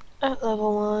at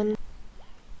level 1.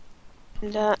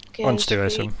 And that On gives Stuart,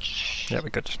 so reach. yeah, we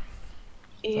good.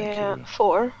 Yeah,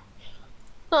 4.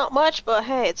 Not much, but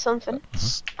hey, it's something.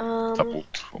 Doubled,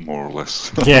 more or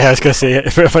less. Yeah, I was gonna say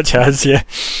it very much has, yeah.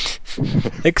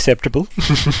 Acceptable.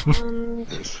 And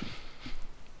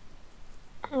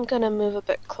I'm gonna move a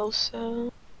bit closer.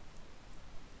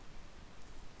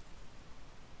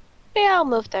 Yeah, I'll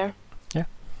move there. Yeah.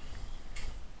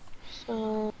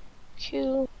 So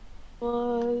Q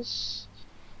was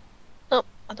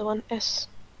other one S.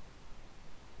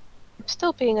 I'm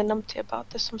still being a numpty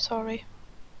about this, I'm sorry.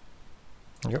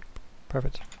 Yep,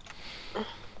 perfect.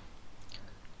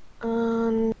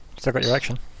 And Still got your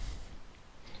action.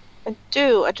 I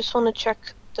do, I just want to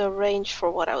check the range for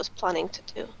what I was planning to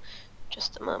do.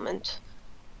 Just a moment.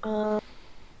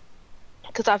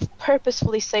 Because I've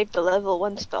purposefully saved the level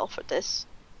 1 spell for this.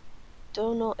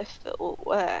 Don't know if it will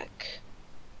work.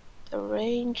 The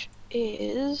range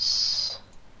is...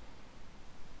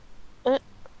 1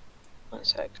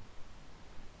 sec.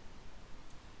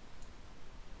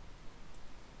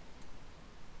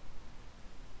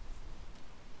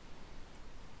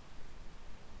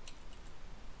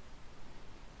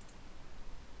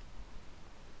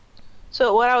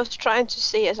 So what I was trying to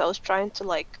see is I was trying to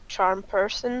like charm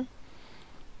person.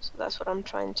 So that's what I'm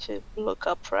trying to look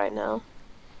up right now.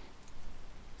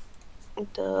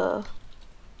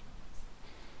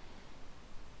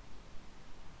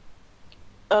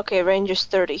 Okay, range is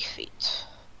 30 feet.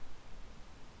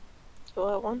 So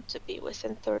I want to be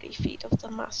within 30 feet of the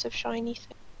massive shiny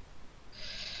thing.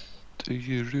 Do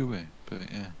you really? But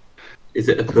yeah. Is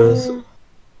it a person?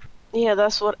 Yeah,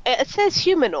 that's what it says.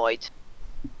 Humanoid.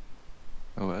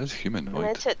 Oh, it is And humanoid.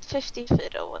 it's at 50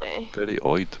 feet away. Very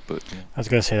odd, but yeah. I was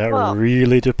gonna say that Well-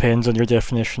 really depends on your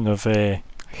definition of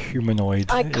humanoid.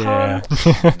 I Yeah.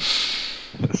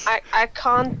 I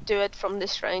can't do it from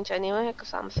this range anyway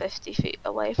because I'm 50 feet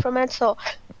away from it. So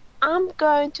I'm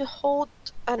going to hold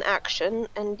an action,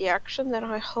 and the action that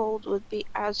I hold would be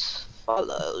as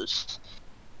follows.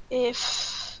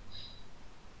 If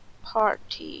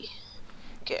party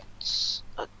gets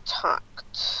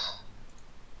attacked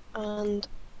and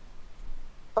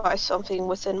by something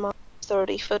within my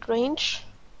 30-foot range,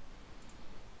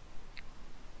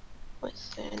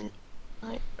 within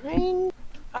my range,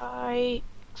 I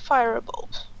fire a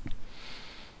bolt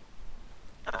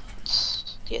at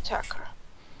the attacker.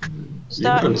 You've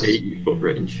got an 80-foot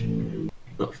range,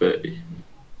 not 30.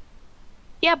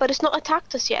 Yeah, but it's not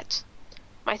attacked us yet.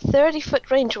 My 30-foot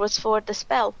range was for the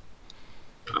spell.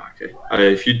 Okay.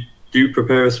 If you do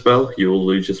prepare a spell, you will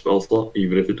lose your spell slot,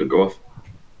 even if it doesn't go off.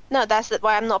 No, that's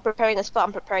why I'm not preparing a spell,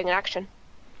 I'm preparing an action.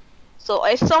 So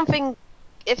if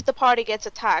the party gets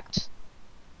attacked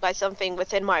by something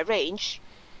within my range,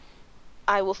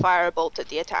 I will fire a bolt at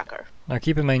the attacker. Now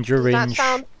keep in mind your Does that range,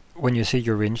 sound... when you say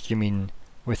your range, do you mean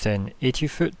within 80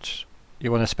 foot?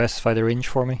 You want to specify the range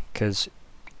for me? Because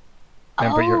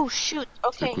remember Oh, shoot,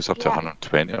 okay. It goes up to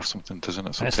 120 or something, doesn't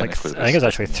it? So it's like, technically I think it's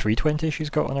actually 320 she's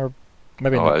got on her...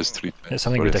 Maybe Oh, not. it is 320. It's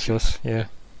something Sorry, ridiculous, yeah.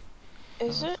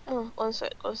 Is it? Oh, one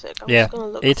sec. I'm Yeah, just gonna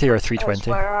look 80 or up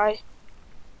 320.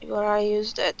 where I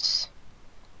used it.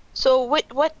 So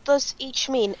what does each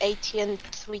mean, 80 and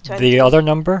 320? The other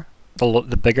number,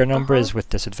 the bigger number, Uh-huh. is with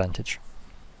disadvantage.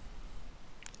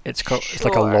 It's like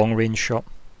a Sure. long range shot.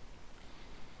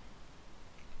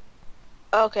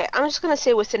 Okay, I'm just gonna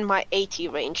say within my 80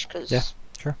 range, because... Yeah,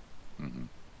 sure. Mhm.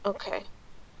 Okay.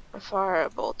 I fire a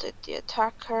bolt at the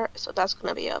attacker, so that's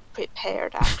gonna be a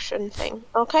prepared action thing.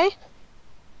 Okay?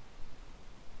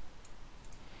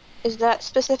 Is that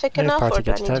specific If enough, party or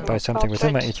do I gets need attacked to by something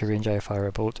within my alter it? 80 range, I fire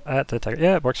a bolt at the attacker.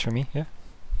 Yeah, it works for me, yeah.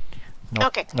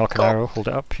 Okay, Knock cool. an arrow, hold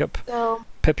it up, yep. So,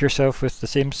 Pip yourself with the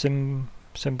same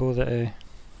symbol that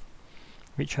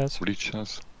Reach has. Reach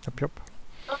has. Yep.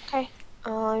 okay.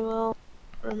 I will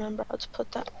remember how to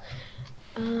put that.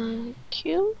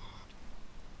 Q.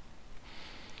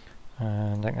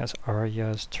 And I think that's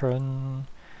Arya's turn.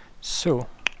 So,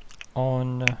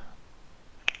 on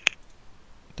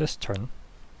this turn,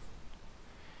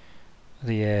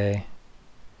 the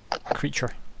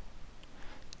creature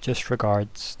just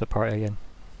regards the party again,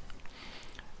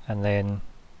 and then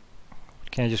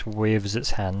kind of just waves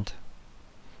its hand.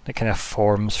 It kind of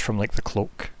forms from like the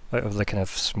cloak out of the kind of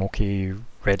smoky,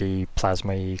 reddy,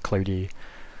 plasma-y, cloudy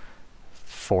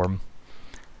form.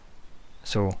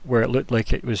 So where it looked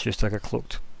like it was just like a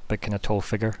cloaked, big kind of tall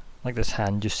figure, like this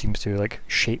hand just seems to like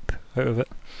shape out of it.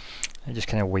 It just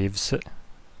kind of waves it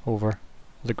over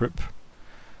the group.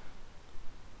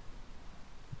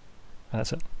 And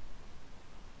that's it.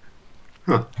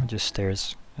 Huh. It just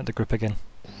stares at the group again.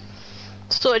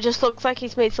 So it just looks like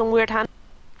he's made some weird hand.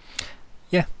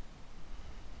 Yeah.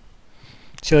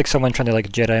 See, like someone trying to like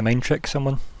Jedi mind trick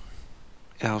someone.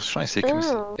 Yeah, I was trying to say,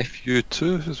 Oh. if you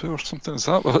too as well or something. Is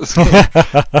that what it's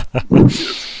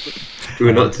Do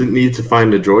we not need to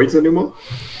find the droids anymore?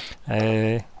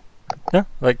 Yeah,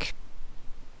 like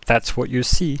that's what you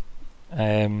see.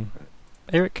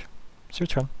 Aeric, it's your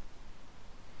turn.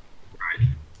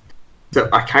 So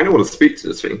I kind of want to speak to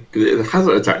this thing because it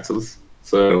hasn't attacked us.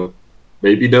 So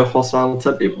maybe no hostile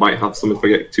intent. It might have some if I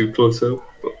get too close. So,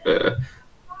 but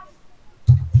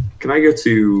can I go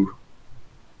to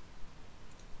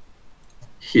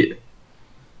here?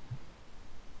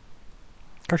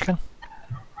 Of course you can.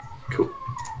 Cool.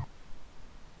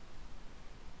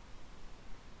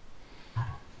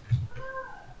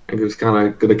 I'm just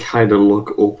gonna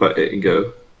look up at it and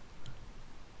go,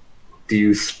 do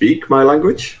you speak my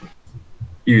language?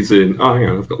 Using hang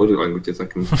on, I've got other languages I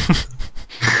can.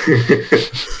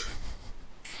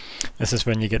 This is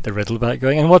when you get the riddle back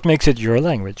going. And what makes it your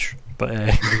language?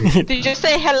 But Did you just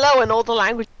say hello in all the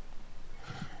language?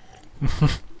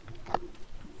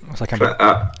 it's like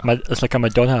it's like a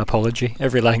Madonna apology.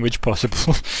 Every language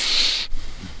possible.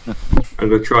 I'm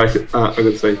gonna try. I'm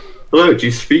gonna say, hello. Do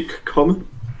you speak common?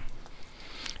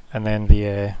 And then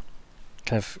the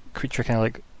kind of creature kind of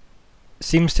like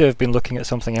seems to have been looking at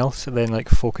something else, and then like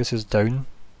focuses down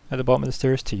at the bottom of the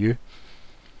stairs to you,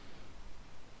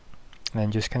 and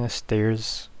then just kind of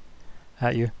stares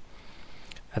at you,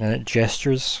 and then it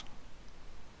gestures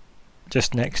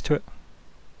just next to it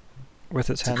with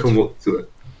its To hand. come up to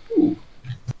it. Ooh.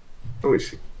 Oh, is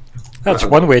she? That's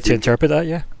one way to interpret that,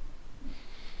 yeah.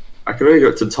 I can only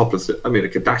go to the top of it. I mean,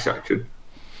 like a dash action.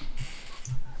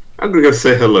 I'm gonna go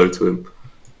say hello to him.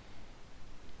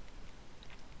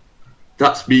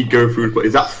 That's me go through, but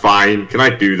is that fine? Can I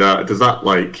do that? Does that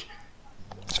like?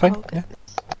 It's fine, Okay. yeah.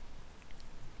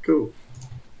 Cool.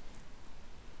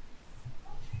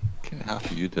 kind of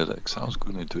happy you did it, because I was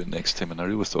going to do it next time, and I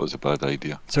really thought it was a bad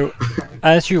idea. So,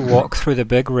 as you walk through the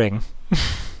big ring,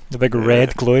 the big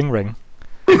red glowing ring,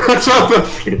 That's what I'm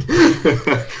thinking.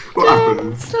 What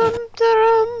happens?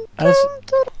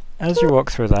 as you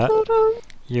walk through that,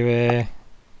 you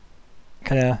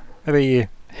kind of maybe you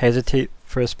hesitate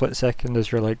for a split second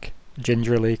as you're like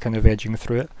gingerly kind of edging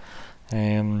through it,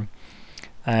 and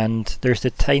there's the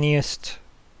tiniest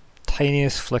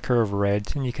flicker of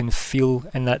red, and you can feel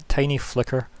in that tiny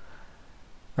flicker.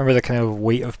 Remember the kind of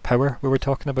weight of power we were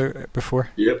talking about before?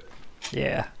 Yep.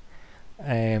 Yeah.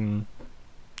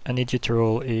 I need you to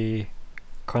roll a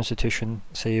Constitution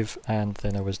save and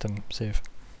then a Wisdom save.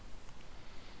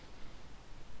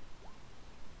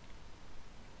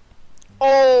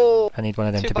 Oh, I need one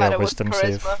of them too to be bad a it was Wisdom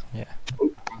save. charisma. Yeah.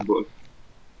 Oh, wrong button.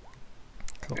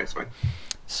 Cool. Yeah, it's fine.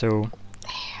 So,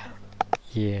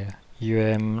 yeah,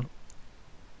 you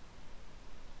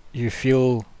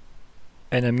feel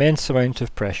an immense amount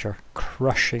of pressure,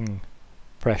 crushing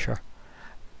pressure,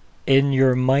 in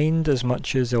your mind as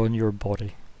much as on your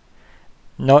body.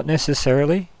 Not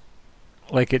necessarily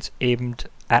like it's aimed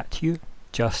at you,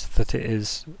 just that it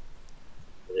is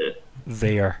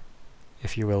there,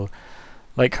 if you will.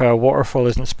 Like how a waterfall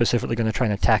isn't specifically going to try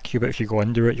and attack you, but if you go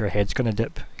under it, your head's going to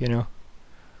dip, you know?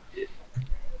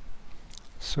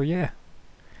 So yeah.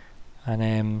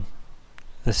 And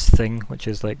this thing, which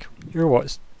is like, you're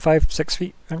what, 5-6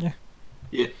 feet, aren't you?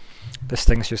 Yeah. This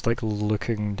thing's just like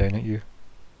looking down at you.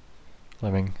 I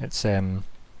mean, it's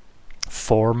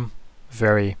form,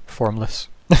 very formless.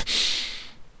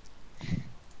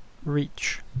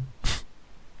 Reach.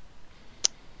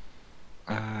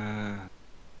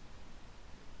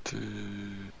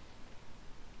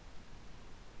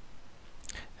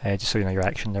 Just so you know, your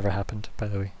action never happened, by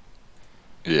the way.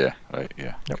 Yeah, right,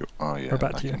 yeah. Yep. Cool. Oh, yeah. We're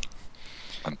back to you.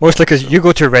 I'm- Mostly because you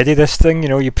go to ready this thing, you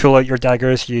know, you pull out your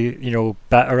daggers, you know,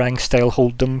 Batarang style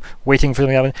hold them, waiting for them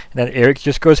to happen, and then Aeric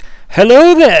just goes,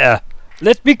 "Hello there!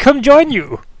 Let me come join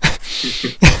you!"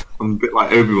 I'm a bit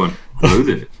like Obi-Wan. Hello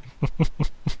there.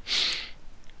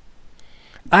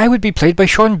 I would be played by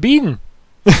Sean Bean.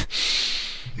 To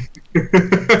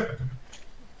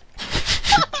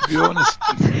be honest.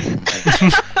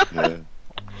 Yeah.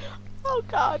 Oh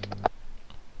God.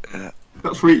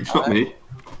 That's Reach, not me.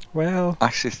 Well, I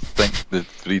actually think the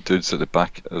 3 dudes at the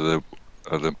back are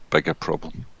the bigger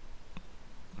problem.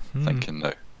 Thinking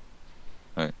now.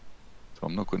 Right. So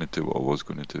I'm not going to do what I was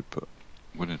going to do, but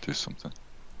I'm going to do something.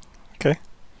 okay.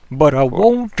 But I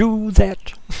won't do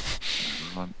that.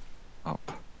 Run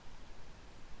up.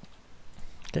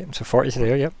 Okay, so 40 to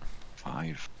there, yep.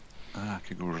 5. I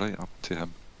could go right up to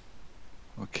him.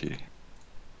 Okay.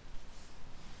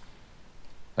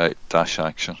 Right, dash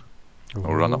action.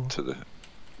 I'll run up to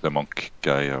the monk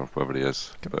guy or whoever he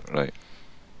is. But right.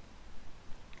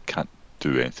 Can't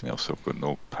do anything else. I've got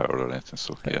no power or anything,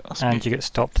 so yeah, that's And me. you get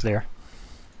stopped there.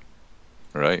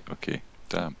 Right, okay.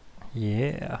 Damn.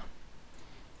 Yeah.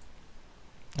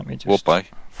 Let me just... What by?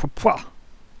 Fwah.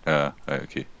 Right,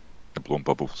 okay. The blown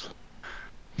bubbles.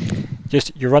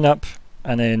 Just, you run up,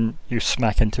 and then you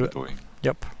smack into it. Doing.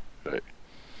 Yep. Right.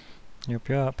 Yep.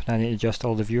 And I need to adjust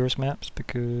all the viewers' maps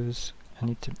because I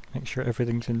need to make sure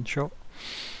everything's in shot.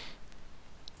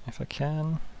 If I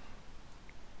can.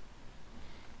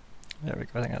 There we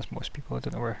go, I think that's most people. I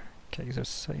don't know where kegs are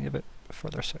sitting a bit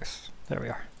further south. There we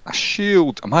are. A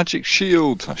shield! A magic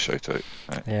shield! I shout out.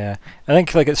 Right. Yeah, I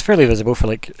think like it's fairly visible for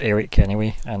like Aeric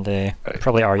anyway, and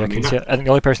probably Arya can see it. I think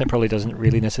the only person that probably doesn't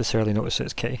really necessarily notice it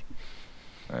is Kay.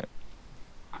 Right.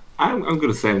 I'm going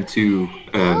to say I'm too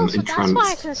Oh, so that's why I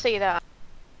entranced. can see that.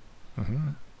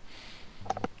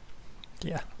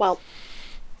 Yeah, Well,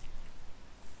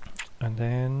 and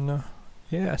then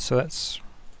yeah, so that's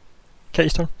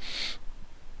Kay's turn.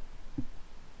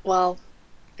 well,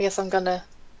 I guess I'm gonna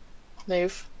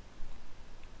move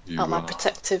You out my run up.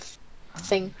 protective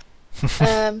thing.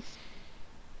 I'm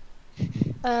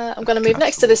gonna move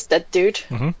next to this dead dude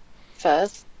Mhm.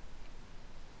 first.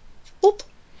 Whoop.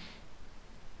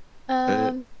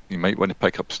 You might want to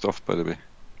pick up stuff, by the way.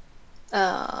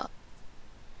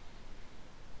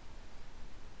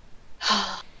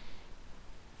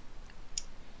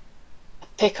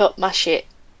 Pick up my shit.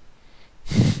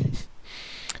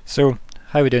 So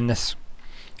how are we doing this?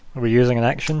 Are we using an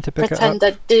action to pick Pretend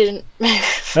it up? I didn't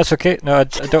move. That's okay. No, I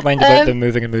don't mind about the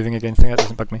moving and moving again thing. That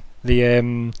doesn't bug me.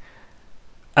 The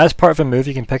as part of a move,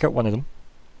 you can pick up one of them,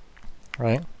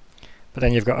 right? But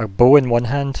then you've got a bow in one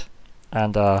hand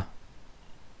and an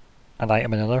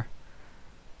item in another.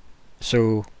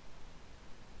 So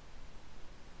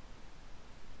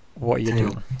what are you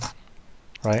doing?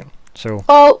 Right. So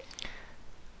Well,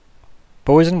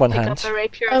 bow is in one Pick hand. up the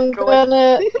rapier I'm and throw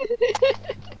gonna.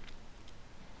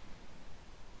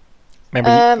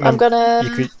 Remember, I'm gonna.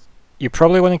 you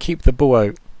probably want to keep the bow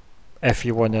out if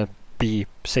you want to be,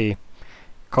 say,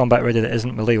 combat ready that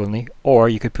isn't melee only, or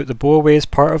you could put the bow away as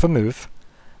part of a move,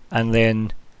 and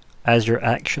then, as your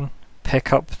action,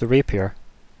 pick up the rapier,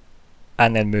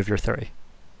 and then move your 30,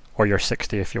 or your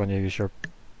 60 if you want to use your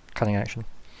cunning action.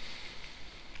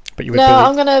 But you would No, really,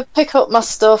 I'm gonna pick up my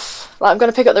stuff. Like, I'm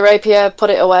gonna pick up the rapier, put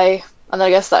it away, and then I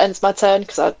guess that ends my turn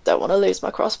because I don't want to lose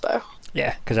my crossbow.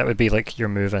 yeah, because that would be like your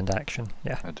move and action.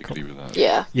 Yeah, I'd cool. agree with that.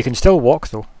 Yeah. You can still walk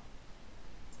though.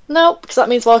 Nope, because that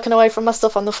means walking away from my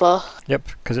stuff on the floor. Yep,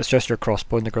 because it's just your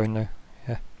crossbow on the ground now.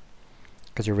 Yeah,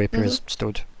 because your rapier is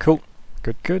stowed. Cool,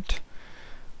 good.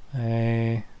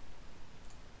 Arya.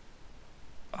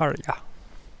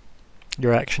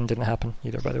 Your action didn't happen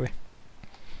either, by the way.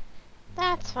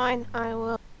 That's fine, I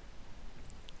will.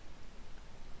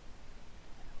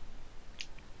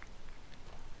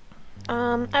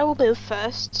 I will move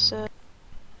first, so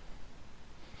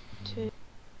 2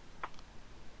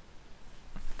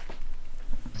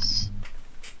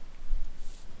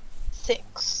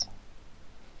 6.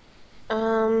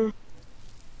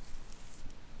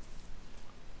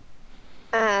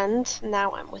 And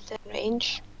now I'm within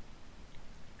range.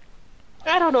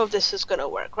 I don't know if this is gonna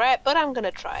work, right? But I'm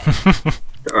gonna try it.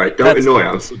 Alright, don't annoy him,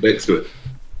 I'm stood next to it.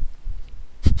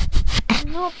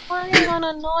 I'm not planning on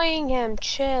annoying him.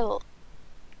 Chill.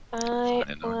 I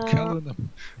And I'm will killing them.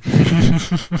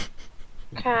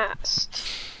 cast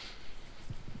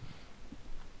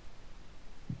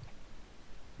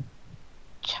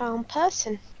charm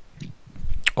person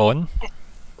On.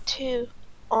 2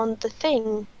 on the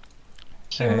thing.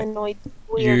 Humanoid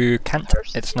weird You can't.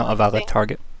 person It's not a valid thing.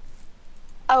 target.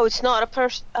 Oh, it's not a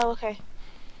person. Oh, okay.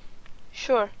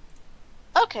 Sure.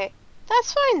 Okay,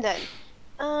 that's fine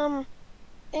then.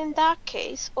 In that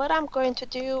case, what I'm going to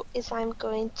do is I'm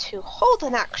going to hold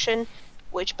an action,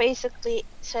 which basically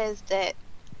says that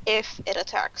if it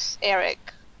attacks Aeric,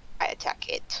 I attack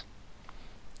it.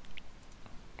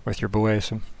 With your bow, I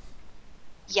assume.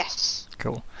 Yes.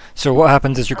 Cool. So what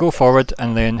happens is you go forward,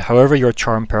 and then however your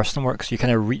charm person works, you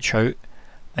kind of reach out,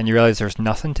 and you realise there's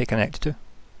nothing to connect to.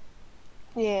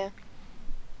 Yeah.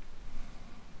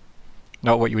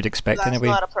 Not what you would expect That's anyway.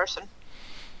 not a person.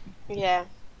 Yeah.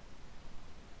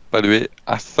 By the way,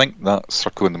 I think that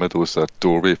circle in the middle is a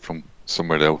doorway from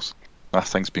somewhere else. That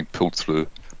thing's been pulled through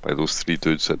by those 3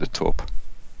 dudes at the top.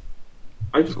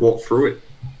 I just walked through it.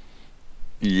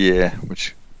 Yeah,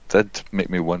 which did make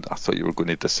me wonder. I thought you were going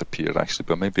to disappear actually,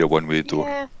 but maybe a one-way door.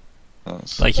 Yeah.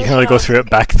 That's, Like you can only go through it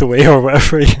back the way or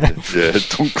whatever. yeah,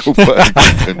 don't go back.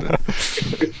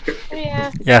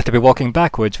 Yeah. You have to be walking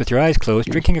backwards with your eyes closed,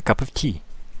 drinking a cup of tea.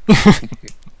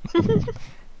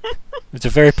 It's a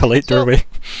very polite So- doorway.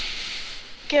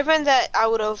 Given that I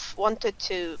would have wanted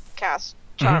to cast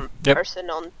Charm Yep. Person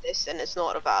on this and it's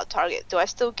not a valid target, do I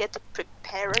still get to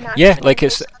prepare an action? Yeah, like in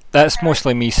it's this? that's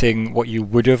mostly me saying what you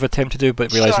would have attempted to do,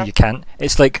 but realizing Sure. you can't.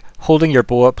 It's like holding your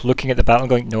bow up, looking at the battle, and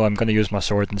going, "No, I'm going to use my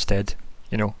sword instead."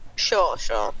 You know. Sure.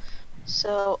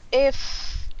 So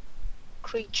if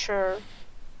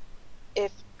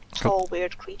tall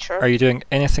weird creature. Are you doing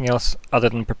anything else other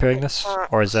than preparing this,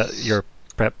 or is that your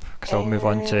prep? Because I'll move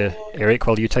on to Aeric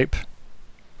while you type.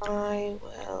 I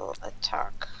will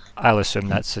attack. I'll assume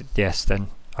that's a yes then,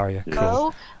 Arya. Yeah.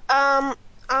 Cool. Go.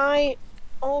 I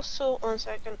also, one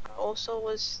second, I also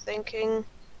was thinking,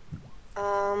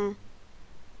 am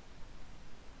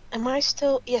I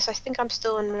still, yes, I think I'm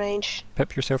still in range.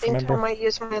 Pip yourself, I think remember. I might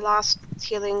use my last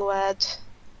healing word.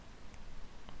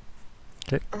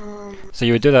 'Kay. So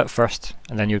you would do that first,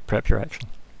 and then you'd prep your action.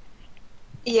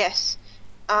 Yes.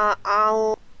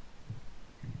 I'll...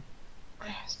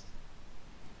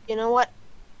 You know what?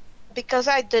 Because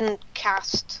I didn't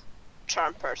cast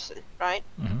Charm Person, right?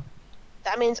 Mm-hmm.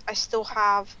 That means I still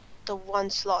have the 1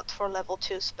 slot for level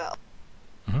 2 spell.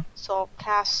 Mhm. So I'll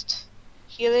cast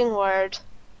Healing Word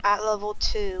at level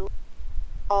 2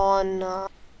 on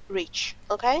Reach,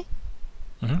 okay?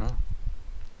 Mm-hmm.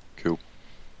 Cool.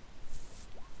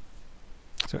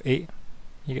 So 8,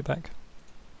 you get back.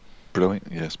 Brilliant.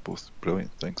 Yes, both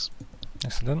brilliant. Thanks.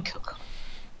 Excellent. Cool.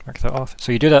 Mark that off.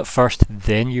 So you do that first,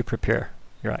 then you prepare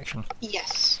your action.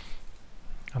 Yes.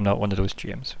 I'm not one of those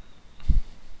GMs.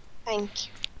 Thank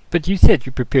you. But you said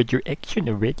you prepared your action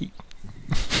already.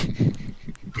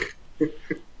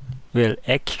 Well,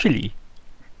 actually,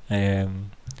 No.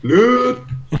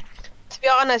 To be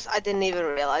honest, I didn't even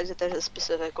realize that there's a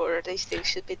specific order these things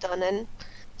should be done in.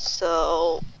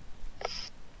 So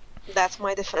that's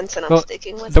my defense, and I'm Well,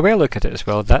 sticking with the way I look at it as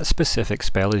well, that specific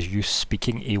spell is you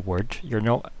speaking a word. You're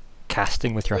not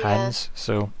casting with your Yeah. hands.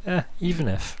 So, even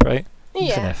if, right? Even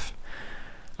Yeah. if.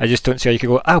 I just don't see how you could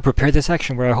go, I'll prepare this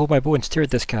action where I hold my bow and stare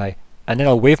at this guy, and then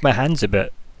I'll wave my hands a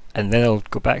bit, and then I'll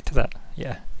go back to that.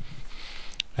 Yeah.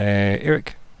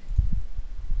 Aeric?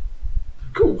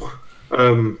 Cool.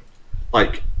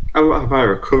 Like, have I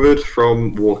recovered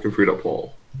from walking through that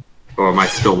wall? Or am I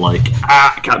still like,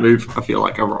 I can't move, I feel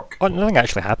like a rock? Oh, nothing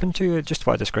actually happened to you, just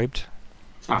what I described.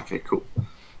 Okay, cool. I'm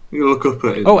gonna look up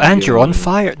at it. Oh, and you're on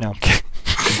fire! No.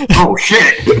 Oh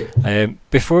shit!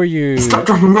 Before you... Stop,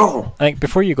 drop, and roll! I think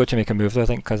before you go to make a move, though, I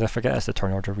think, because I forget it's the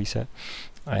turn order reset.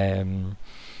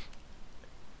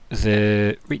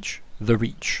 The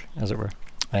reach, as it were.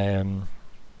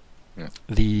 Yeah.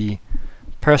 The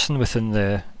person within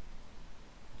the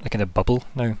kind of bubble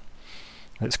now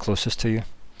that's closest to you,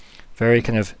 very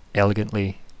kind of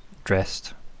elegantly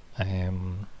dressed,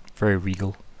 very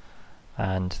regal,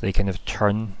 and they kind of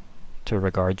turn to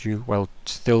regard you while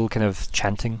still kind of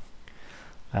chanting.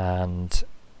 And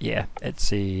yeah,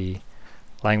 it's a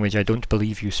language I don't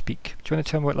believe you speak. Do you want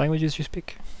to tell me what languages you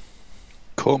speak?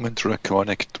 Common,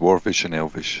 Draconic, Dwarvish, and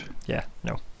Elvish. Yeah,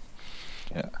 no.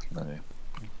 Yeah. No.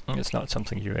 It's not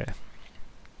something you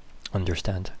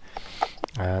understand.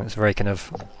 It's a very kind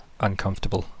of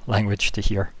uncomfortable language to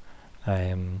hear.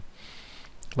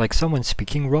 Like someone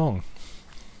speaking wrong.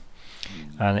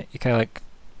 And it kind of like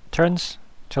turns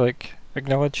to like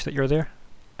acknowledge that you're there.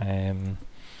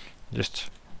 Just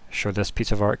show this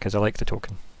piece of art because I like the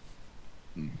token.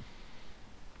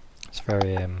 It's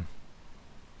very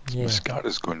yeah.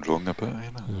 Mascara's gone wrong a bit, you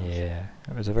know. Yeah,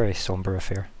 it was a very somber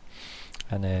affair.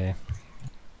 And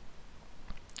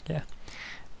yeah.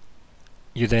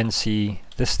 You then see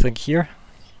this thing here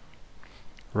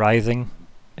writhing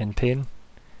in pain,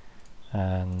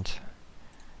 and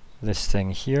this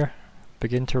thing here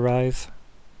begin to writhe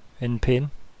in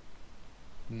pain.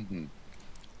 Mm-hmm.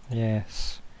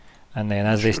 Yes. And then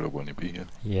as they Sure I want to be here.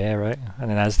 yeah, right. And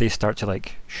then as they start to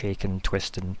like shake and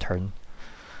twist and turn,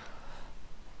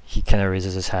 he kind of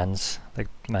raises his hands, like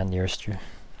man nearest you,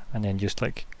 and then just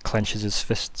like clenches his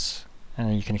fists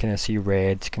and you can kind of see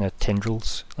red kind of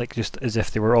tendrils, like just as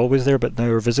if they were always there but now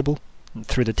are visible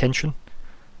through the tension.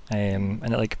 And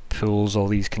it like pulls all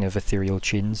these kind of ethereal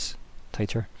chains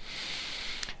tighter.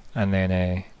 And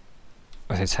then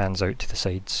with his hands out to the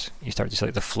sides, you start to see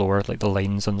like the floor, like the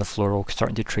lines on the floor all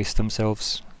starting to trace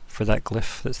themselves for that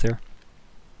glyph that's there.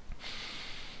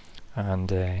 And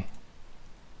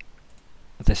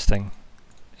this thing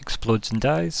explodes and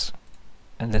dies,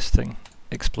 and this thing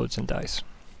explodes and dies.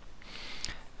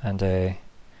 And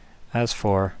as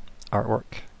for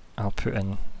artwork, I'll put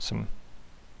in some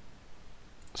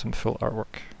full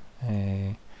artwork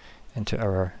into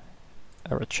our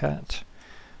chat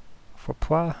for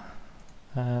Pois,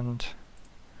 and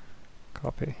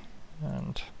copy,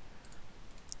 and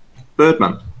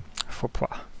Birdman. for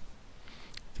Pois.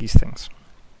 These things.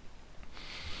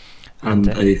 And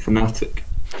a fanatic.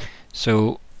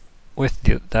 So with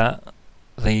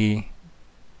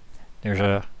there's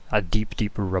a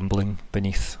deep rumbling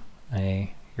beneath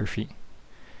your feet,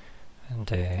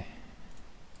 and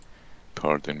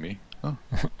Pardon me. Oh.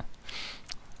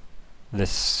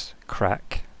 this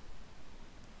crack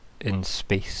in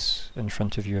space in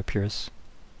front of you appears.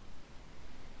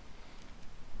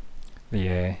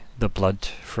 The blood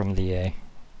from the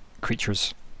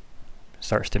creatures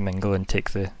starts to mingle and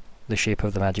take the shape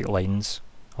of the magic lines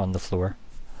on the floor.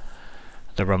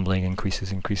 The rumbling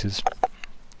increases,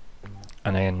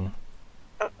 and then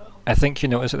I think you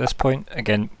notice at this point,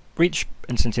 again, reach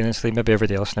instantaneously, maybe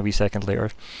everybody else in a wee second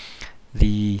later,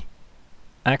 the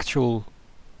actual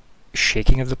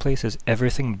shaking of the place is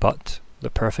everything but the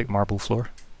perfect marble floor.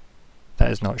 That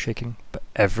is not shaking, but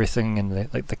everything in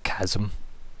the chasm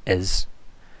is.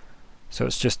 So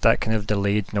it's just that kind of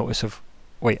delayed notice of,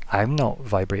 wait, I'm not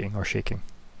vibrating or shaking.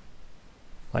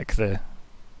 Like the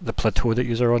plateau that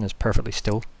you're on is perfectly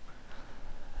still.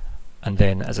 And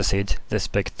then, as I said, this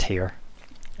big tear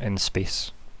in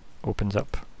space opens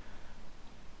up,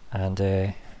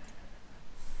 and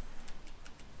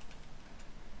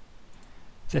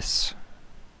this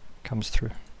comes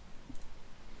through.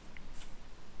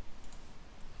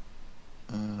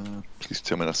 Please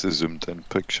tell me that's a zoomed in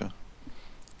picture.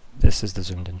 This is the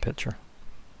zoomed in picture.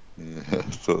 Yeah, I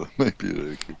thought that might be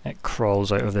really cool. It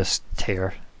crawls out of this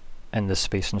tear in the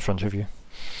space in front of you.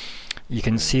 You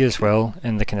can see as well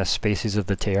in the kind of spaces of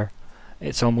the tear,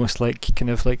 it's almost like kind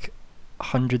of like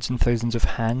hundreds and thousands of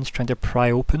hands trying to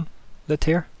pry open the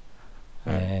tear.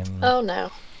 Oh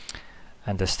no.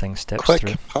 And this thing steps Quick,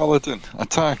 through. Paladin,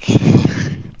 attack!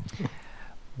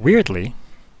 Weirdly,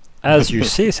 as you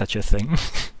say such a thing,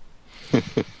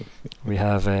 we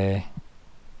have a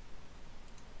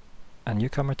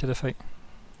newcomer to the fight.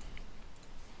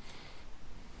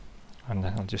 And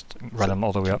I'll just run them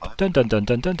all the way up. Dun dun dun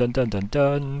dun dun dun dun dun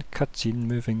dun. Cutscene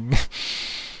moving.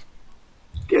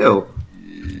 Gil,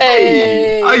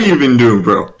 Hey! how you been doing,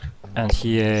 bro? And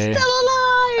he Still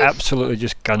alive! absolutely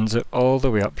just guns it all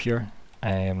the way up here.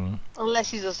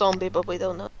 Unless he's a zombie, but we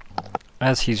don't know.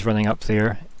 As he's running up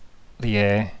there,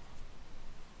 the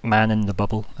man in the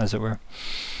bubble, as it were,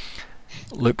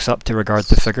 looks up to regard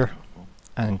the figure,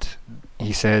 and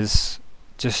he says,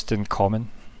 just in common,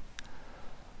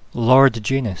 "Lord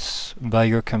Janus, by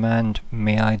your command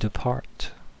may I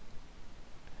depart?"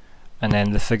 And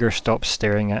then the figure stops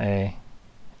staring at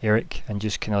Aeric and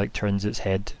just kind of like turns its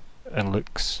head and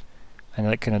looks and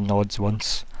like kind of nods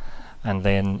once, and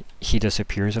then he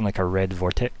disappears in like a red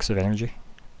vortex of energy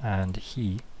and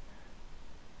he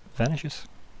vanishes,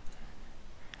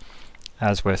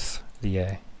 as with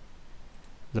the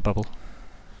bubble.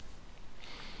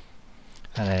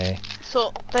 And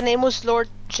So the name was Lord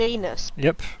Janus.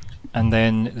 yep. And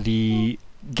then the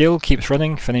Gil keeps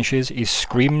running, finishes, he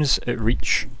screams at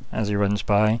Reach as he runs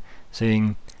by,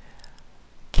 saying,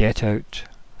 "Get out,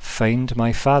 find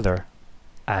my father,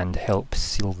 and help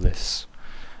seal this."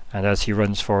 And as he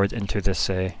runs forward into this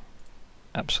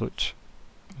absolute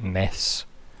mess.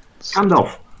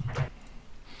 Gandalf.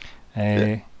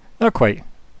 Not quite.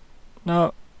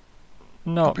 Not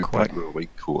I'll be quite. back with a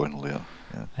white coat on later.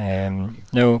 Yeah.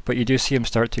 No, but you do see him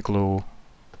start to glow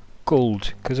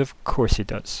gold, because of course he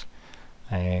does.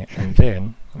 And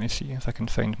then, let me see if I can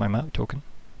find my map token.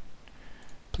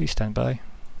 Please stand by.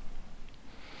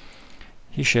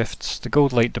 He shifts, the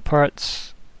gold light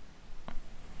departs,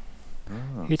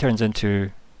 he turns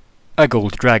into a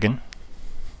gold dragon.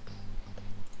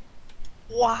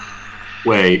 Wow.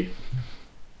 Wait,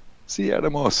 See,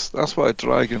 Adamos, that's what a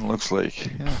dragon looks like.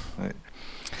 Yeah, right.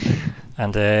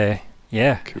 And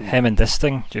yeah, Cool. him and this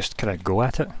thing just kind of go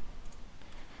at it.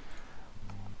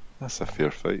 That's a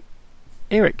fair fight.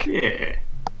 Aeric, yeah.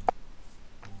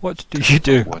 what do you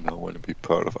do? 1-on-1 be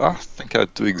part of. I think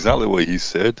I'd do exactly what he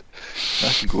said. I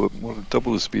can go at more than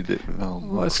double the speed. Well,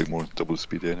 Well, I'll say more than double the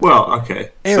speed anyway. Well,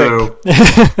 okay. Aeric.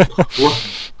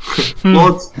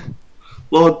 So,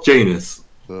 Lord Janus,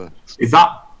 Uh, is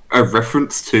that a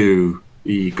reference to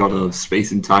the god of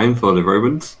space and time for the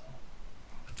Romans?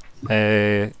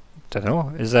 Don't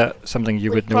know. Is that something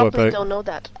you we would know probably about? don't know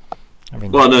that. I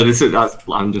mean, Well, no,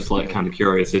 I'm just like kind of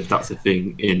curious if that's a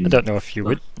thing in. I don't know if you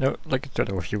would know. Like, I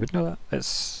don't know if you would know that.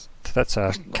 That's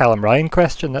a Callum Ryan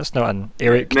question. That's not an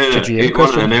Aeric No, to GM we want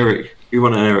question. an Aeric. We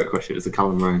want an Aeric question. It's a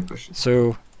Callum Ryan question.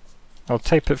 So, I'll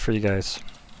type it for you guys.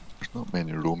 there's not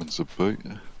many Romans about.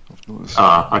 I've noticed.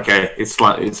 Ah, okay. It's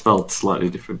spelled slightly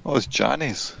different. Oh, it's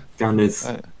Janus. Janus,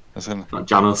 As in not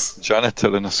Janus.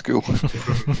 janitor in a school.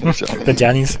 The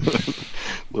Jannies.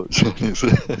 Look, Janus.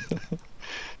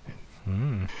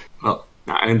 Well,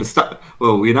 I understand.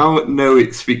 Well, we now know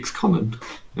it speaks common.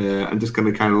 I'm just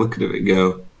going to kind of look at it and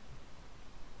go,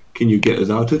 can you get us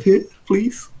out of here,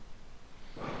 please?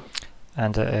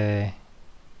 And it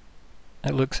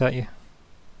looks at you.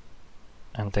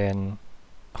 And then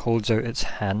holds out its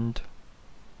hand.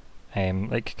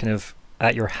 Like kind of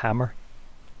at your hammer.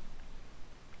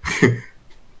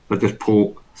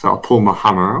 I'll pull my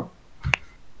hammer out.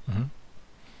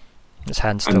 Its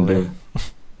hand's still there.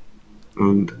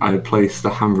 And I place the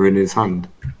hammer in his hand.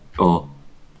 Or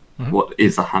what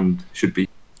is a hand should be.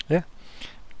 Yeah.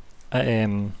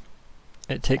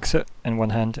 It takes it in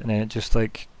one hand and then it just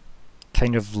like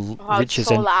kind of reaches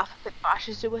so in. laugh if it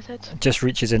bashes you with it. Just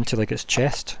reaches into like its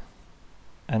chest.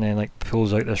 And then like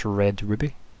pulls out this red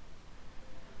ruby.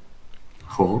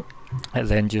 Oh. It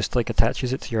then just like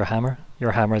attaches it to your hammer.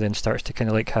 Your hammer then starts to kind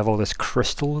of like have all this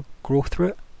crystal grow through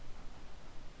it.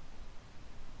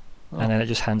 And then it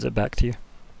just hands it back to you.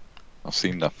 I've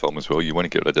seen that film as well. You want to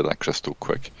get rid of that crystal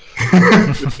quick.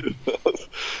 I'm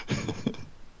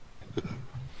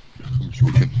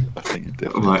joking. I think you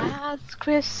definitely. Right. That's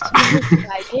Christmas.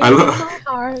 I gave you my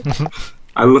heart.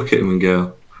 I look at him and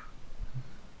go,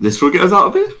 this will get us out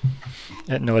of here?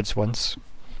 It nods once.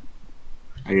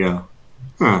 I go,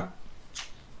 huh.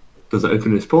 Does it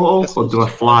open this portal or do I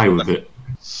fly with it?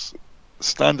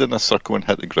 Stand in a circle and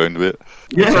hit the ground with it.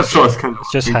 Yeah, that's what I was kind of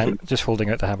It's just thinking. just holding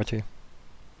out the hammer to you.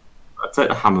 I take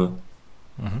the hammer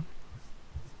Mhm.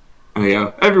 and I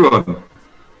go, everyone,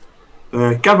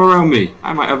 gather around me.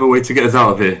 I might have a way to get us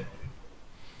out of here.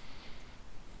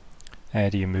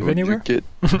 Do you move Would you anywhere? get-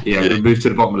 Yeah, Yeah. we move to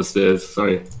the bottom of the stairs,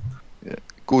 sorry.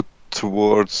 Go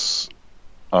towards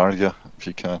Arya if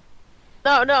you can.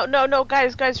 No,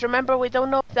 guys, remember we don't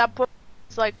know if that book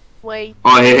is like, wait.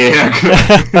 Oh, yeah.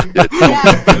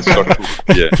 Yeah, circle.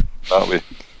 Yeah, that way.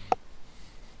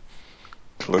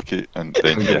 Click it and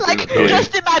then yeah. Like, go in.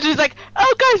 just imagine, it's like,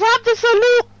 oh guys, have the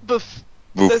salute! Boof.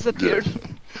 Move, Disappeared.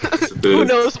 yeah. Who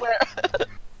knows where?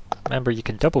 Remember, you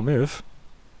can double move.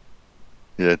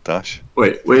 Yeah, dash.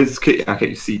 Wait, where's Kitty? I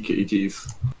can't see Kitty G's.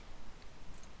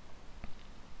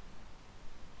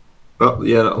 Oh,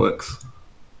 yeah, that works.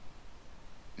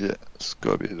 Yeah, it's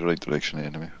got to be the right direction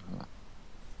anyway.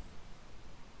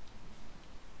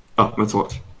 Oh, my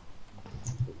torch.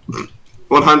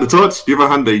 One hand a torch, the other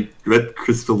hand a red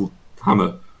crystal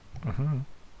hammer. Mm-hmm.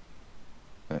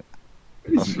 That's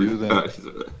you then. She's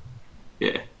over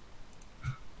there.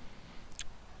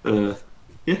 Yeah.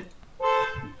 Yeah.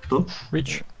 Done.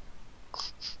 Reach.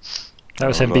 That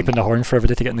was him Well beeping the horn for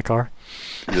everybody to get in the car.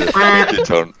 Yeah, your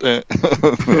turn. We're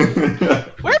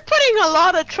putting a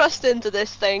lot of trust into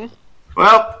this thing.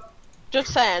 Well,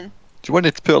 Just saying. Do you want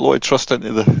to put a lot of trust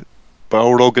into the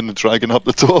Balrog and the dragon up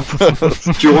the top?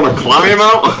 do you want to climb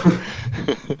out?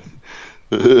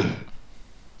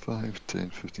 5, 10,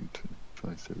 15,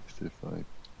 25, 30, 35.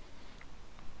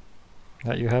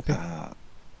 That you happy?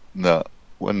 Nah,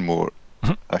 one more.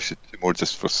 Actually, 2 more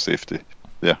just for safety.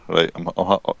 Yeah, right.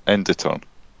 I'll end the turn.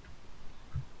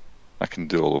 I can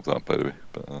do all of that, by the way.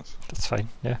 But That's fine,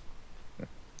 yeah.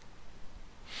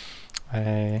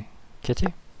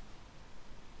 Kitty?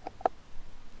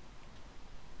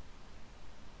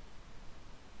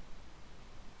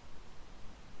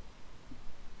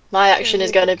 My action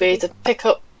is going to be to pick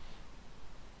up.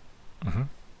 Mhm.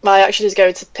 My action is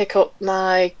going to pick up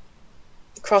my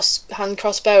hand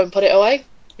crossbow and put it away.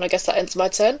 And I guess that ends my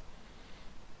turn.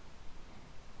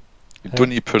 you don't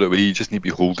need to put it away. You just need to be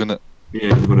holding it. Yeah,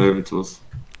 run over to us.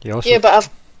 You also Yeah, but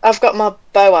I've got my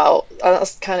bow out, and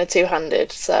that's kind of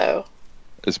two-handed. So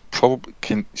It's probably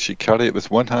can she carry it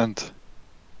with one hand?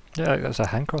 Yeah, that's a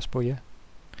hand crossbow, yeah.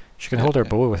 She can Yeah, hold her yeah.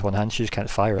 bow with one hand, she just can't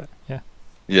fire it, yeah.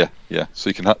 Yeah. So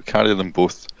you can carry them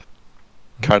both.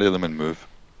 Carry them and move.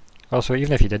 Also,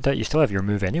 even if you did that, you still have your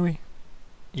move anyway.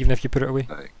 Even if you put it away.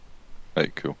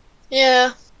 Right, cool.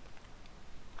 Yeah.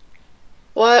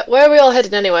 Where are we all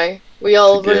heading anyway? We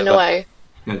all running Together. away?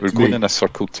 Yeah, We're to going me. in a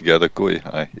circle together, go you?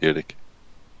 Aye, Eric.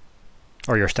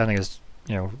 Or you're standing as,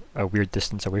 you know, a weird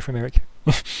distance away from Eric.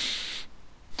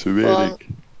 To Well,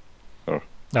 Eric.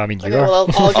 No, I mean you Okay, are. well,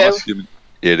 I'll I'm go. assuming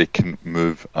Eric can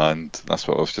move, and that's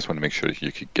what I was just want to make sure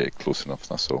you could get close enough,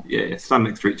 that's all. Yeah, stand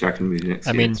next to each. I can move next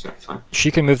I to you. mean- That's fine.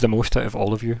 She can move the most out of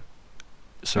all of you.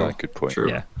 So Aye, good point. True.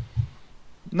 yeah,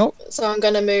 No, So I'm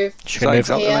gonna move. she is can that move.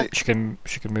 exactly here. right?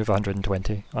 She can move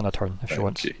 120 on a turn if she Right,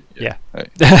 wants. okay, Yeah.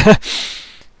 Right.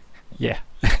 Yeah.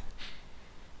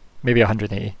 Maybe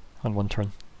 180 on one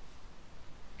turn.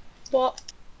 What?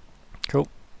 Cool.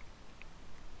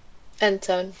 End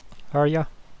turn. Arya.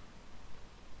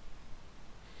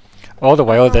 All the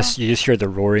while, this you just hear the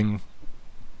roaring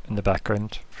in the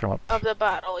background from up. Of the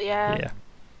battle, yeah. Yeah,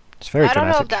 it's very I don't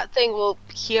know dramatic. if that thing will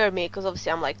hear me, because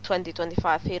obviously I'm like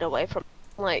 20-25 feet away from.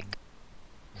 Like,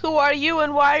 who are you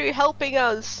and why are you helping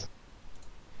us?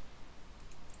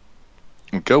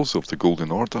 Girls of the Golden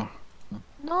Order.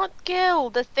 Not Gil,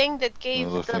 the thing that gave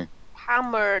Another the thing.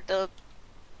 hammer the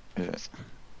Yeah. Can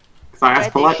I ask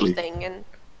radio politely? thing, and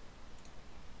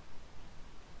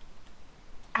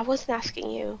I wasn't asking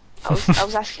you. I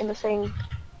was asking the thing.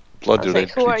 I Bloody was red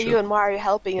like, who are you creature. and why are you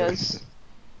helping us?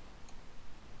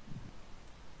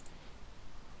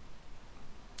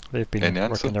 They've been Any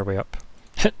working answer? their way up.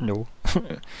 No.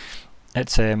 Yeah.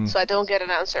 It's So I don't get an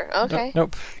answer. Okay.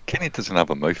 Nope. Kenny doesn't have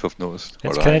a mouth, I've noticed.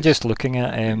 It's or kind of eyes. just looking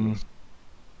at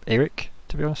Eric,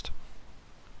 to be honest.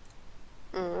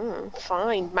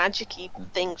 Fine. Magic-y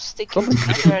things sticking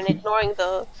together and ignoring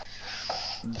the.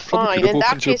 Probably Fine. could have In that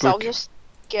opened your case, I'll book. just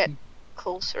get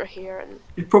closer here and.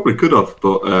 You probably could have,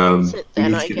 but Sit we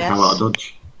then, need I to get the hell out of guess.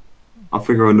 Dodge. I'll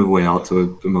figure another way out to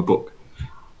open my book.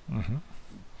 Hmm.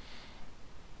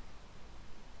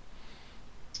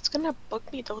 It's gonna bug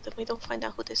me though that we don't find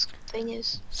out who this thing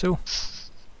is. So,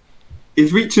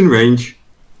 Is reach and range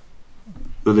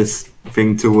for this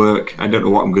thing to work? I don't know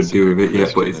what I'm going to do with it yet,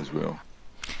 This but one it's, as well.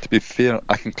 To be fair,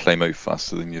 I can climb out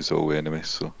faster than you all anyway,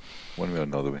 so one way or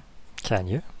another way. can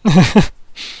you?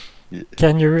 Yeah.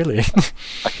 Can you really?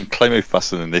 I can climb out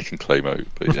faster than they can climb out,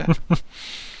 but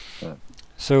yeah.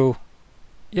 So,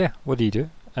 yeah, what do you do?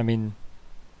 I mean,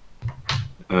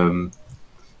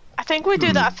 I think we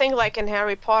do that thing like in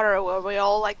Harry Potter where we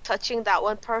all like touching that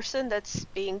one person that's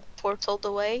being portaled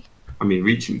away. I mean,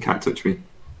 reach and can't touch me.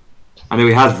 I know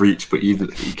he has reach, but he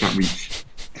can't reach.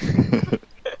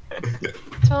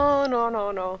 No.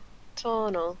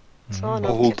 I'll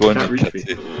hold on Can't to reach me.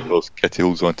 Kitty, whilst Kitty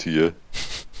holds on to you.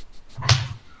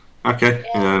 Okay.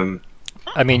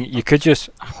 I mean, you could just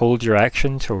hold your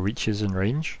action till Reach is in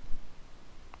range,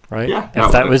 right? Yeah,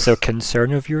 If that was a works.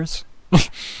 concern of yours.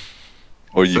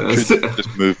 Or you So- could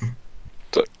just move.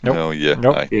 Nope. No, yeah,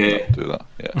 Nope. aye, Yeah. do that.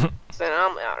 Yeah. Then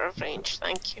I'm out of range,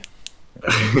 thank you.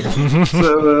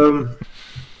 So,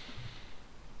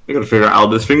 I gotta figure out how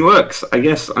this thing works. I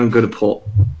guess I'm gonna put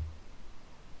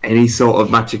any sort of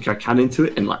magic I can into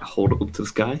it and like hold it up to the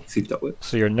sky, see if that works.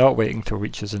 So you're not waiting till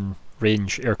Reach is in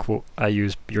range, air quote. I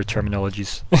use your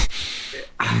terminologies.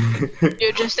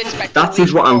 You're just expecting That me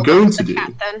is what I'm hold going on to the do.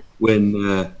 cat, then.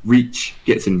 When reach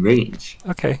gets in range.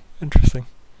 Okay, interesting.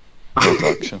 Hold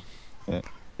action.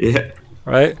 Yeah.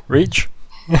 Right, Reach.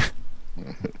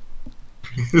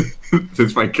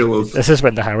 Since my killers. This is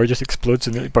when the hammer just explodes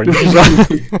and it burns as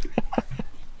well.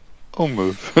 I'll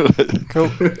move.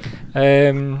 Cool.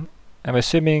 I'm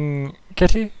assuming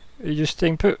Kitty, are you just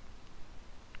staying put?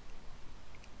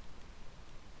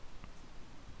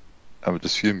 I would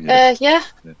assume, yeah. Yeah.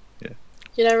 Yeah.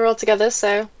 You know, we're all together,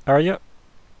 so. Arya?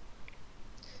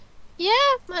 Yeah,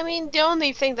 I mean, the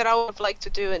only thing that I would have liked to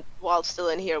do while still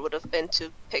in here would have been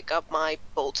to pick up my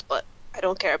bolts, but I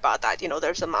don't care about that. You know,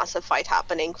 there's a massive fight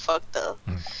happening. Fuck the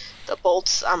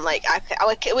bolts. I'm like,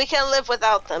 we can live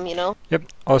without them, you know? Yep.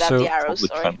 Without Also, the arrows, Probably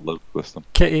sorry. can't live with them.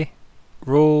 Kitty,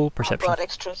 roll I perception. brought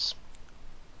extras.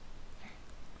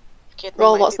 Kitten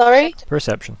Roll might what, be sorry? protected.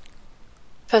 Perception.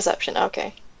 Perception,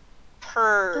 okay.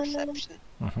 Perception.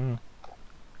 Hmm.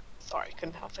 Sorry,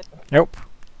 couldn't help it. Nope.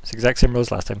 It's the exact same roll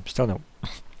as last time. Still no.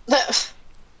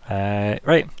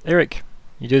 Right, Eric,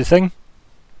 you do the thing.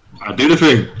 I do the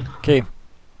thing. Okay.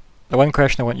 The one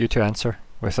question I want you to answer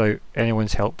without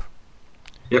anyone's help.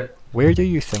 Yep. Where do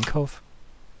you think of?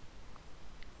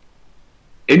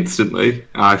 Instantly,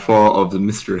 I thought of the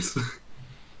mistress.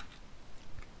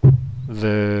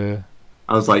 The.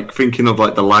 I was like thinking of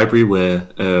like the library where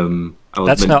I was.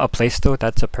 That's not a place though.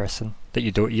 That's a person that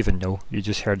you don't even know. You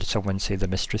just heard someone say the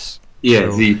mistress. Yeah,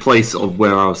 so- the place of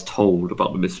where I was told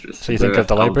about the mistress. So you think Where of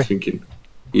the I was library? thinking,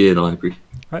 yeah, the library.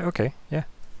 Right. Okay. Yeah.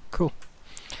 Cool.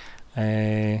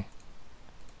 What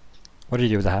do you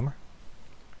do with the hammer?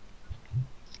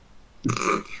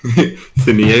 It's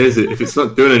in the air, is it? If it's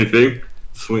not doing anything,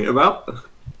 swing it about.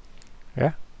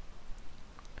 Yeah.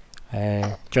 Do you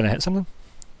want to hit something?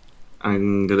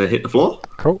 I'm gonna hit the floor.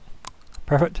 Cool.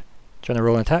 Perfect. Do you want to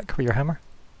roll an attack with your hammer?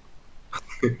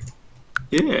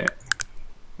 Yeah.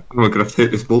 We're gonna have to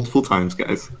hit this multiple times,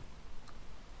 guys.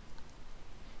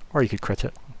 Or you could crit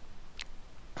it.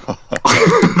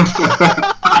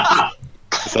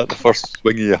 Is that the first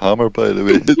swing of your hammer, by the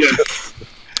way?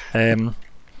 Yeah.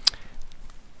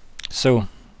 So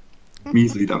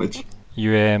Measly damage.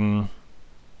 you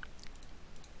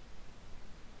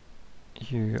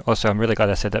also, I'm really glad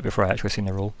I said that before I actually seen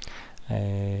the roll.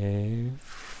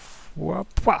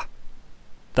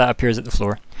 That appears at the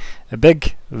floor. A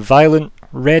big, violent,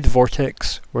 red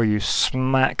vortex where you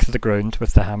smack the ground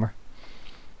with the hammer.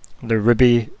 The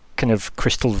ruby kind of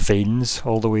crystal veins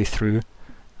all the way through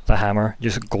the hammer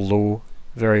just glow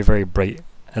very, very bright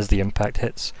as the impact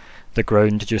hits. The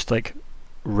ground just like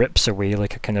rips away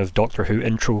like a kind of Doctor Who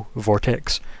intro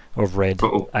vortex of red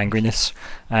angriness,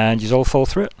 and you all fall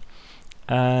through it.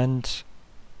 And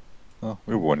Oh,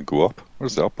 we won't go up.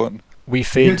 Where's the up button? we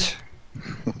fade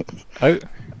out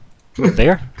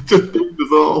there Just leave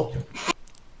us all.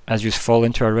 as you fall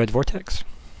into a red vortex.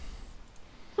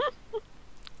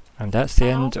 And that's the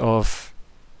end of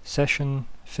session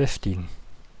 15.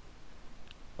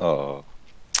 Oh,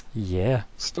 Yeah.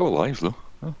 still alive though.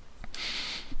 Oh.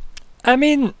 I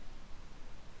mean,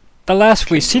 the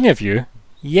last we've seen of you,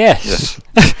 yes.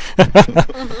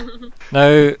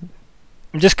 Now,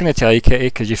 I'm just going to tell you, Kitty,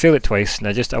 because you failed it twice, and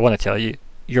I want to tell you,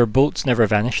 your bolts never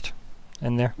vanished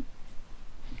in there.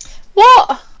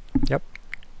 What? Yep.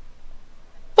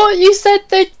 But you said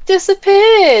they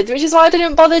disappeared, which is why I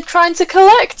didn't bother trying to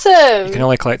collect them. You can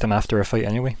only collect them after a fight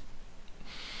anyway.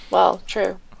 Well,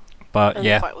 true. But And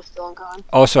yeah. the fight was still ongoing.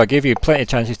 Also, I gave you plenty of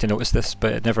chances to notice this,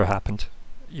 but it never happened.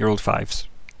 You rolled 5s.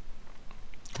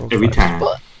 Rolled Every 5s. time.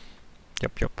 But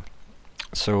Yep.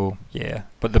 So, yeah.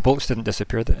 But the bolts didn't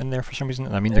disappear in there for some reason,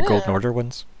 and I mean the Golden Yeah. Order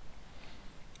ones.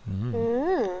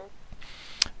 Mm.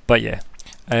 But yeah.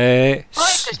 Oh,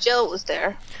 because Jill was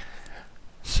there.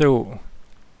 So,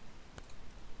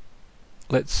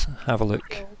 let's have a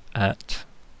look at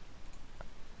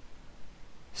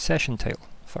session title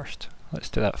first. Let's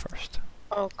do that first.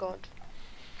 Oh god.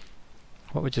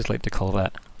 What would you like to call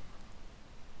that?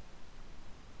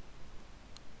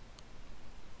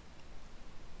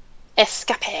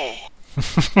 escape.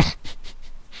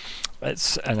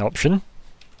 It's an option.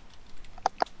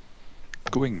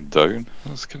 Going down.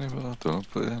 That's kind of I don't know,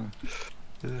 but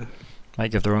yeah.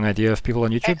 Might give the wrong idea of people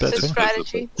on YouTube, but Exit that's fine.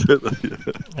 strategy.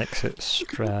 Exit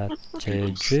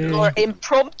strategy. Or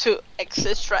impromptu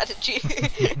exit strategy.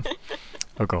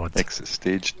 Oh god. Exit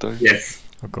stage down. Yes.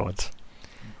 Oh god.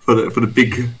 For the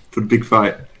big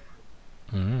fight.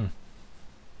 Mm.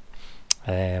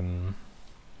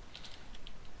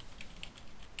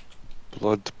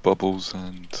 Blood, bubbles,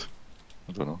 and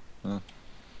I don't know.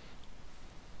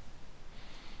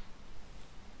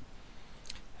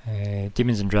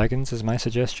 Demons and Dragons is my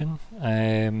suggestion.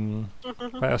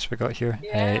 What else we got here?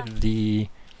 Yeah. The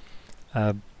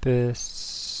Abyssal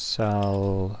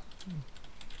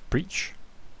Breach.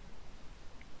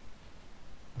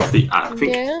 I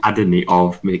think Yeah. adding the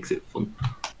of makes it fun.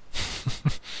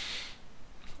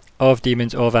 Of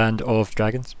demons, of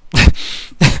dragons.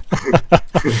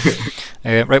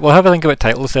 Right, we'll have a think about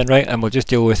titles then, right? And we'll just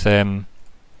deal with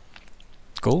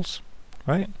goals,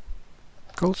 right?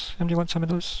 Goals? Anybody want some of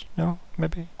those? No?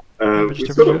 Maybe? We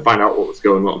just still a don't find out what was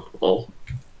going on. All.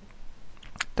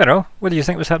 Don't know. What do you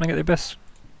think was happening at the Abyss?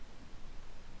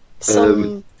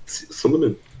 Summoning.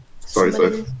 Sorry,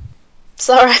 summoning. sorry. It's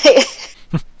alright.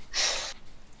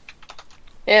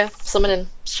 Yeah, summoning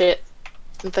shit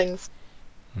and things.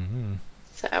 Mm.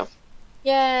 So,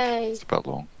 yay! It's a bit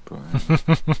long.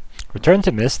 But, Return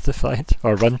to miss the fight,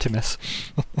 or run to miss.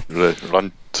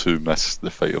 run to miss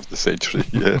the fight of the century.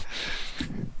 Yeah.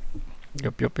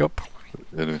 Yup.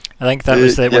 Anyway. I think that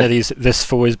was one yeah. of these "this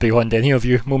foe is beyond any of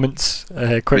you" moments,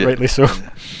 quite Yeah. rightly so.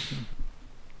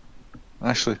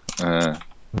 Actually,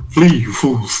 Flee, you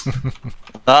fools!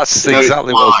 that's No, it's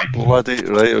exactly what I fly. was bloody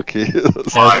right. Okay.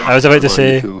 I was about to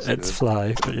say Fools, it's yeah.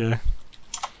 fly, but yeah.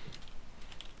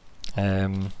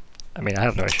 I mean, I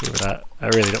have no issue with that. I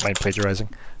really don't mind plagiarising.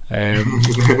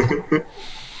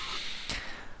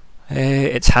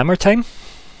 It's hammer time.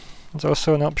 It's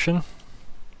also an option.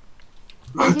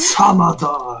 It's hammer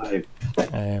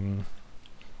time!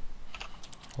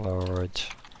 Lord.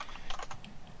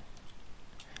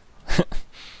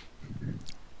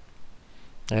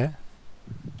 Yeah.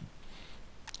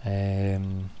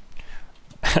 Had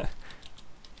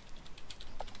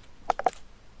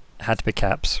to be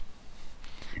caps.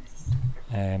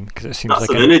 Because it seems That's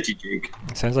like an energy drink.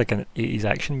 it sounds like an 80s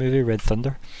action movie, Red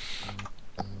Thunder.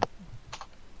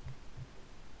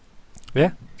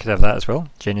 Yeah, could have that as well.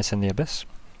 Janus in the Abyss.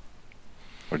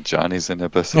 Or Johnny's in the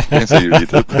Abyss. Depends how you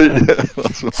read it. But yeah,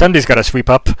 that's what- Somebody's got to sweep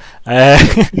up.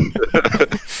 Right.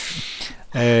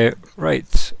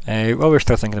 While we're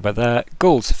still thinking about that,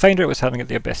 goals. Find out what's happening at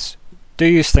the Abyss. Do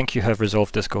you think you have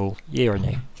resolved this goal? Yay or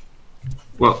nay?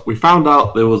 Well, we found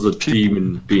out there was a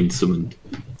demon being summoned.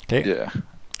 Okay. yeah.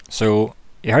 So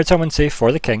you heard someone say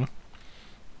for the king.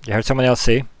 You heard someone else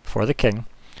say for the king.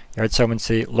 You heard someone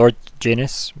say, Lord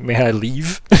Janus, may I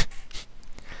leave?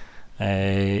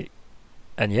 And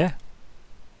yeah,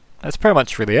 that's pretty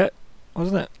much really it,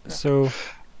 wasn't it? So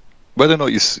Whether or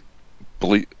not you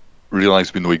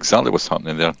realise we know exactly what's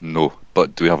happening there, no.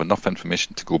 But do we have enough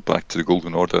information to go back to the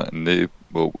Golden Order? And they,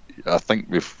 well, I think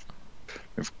we've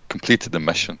completed the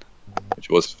mission, which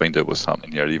was to find out what's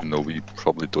happening here, even though we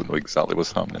probably don't know exactly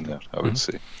what's happening there, I would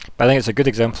say. but I think it's a good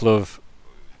example of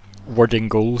wording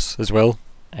goals as well,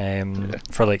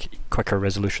 for like quicker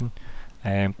resolution.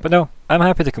 But no, I'm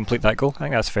happy to complete that goal. I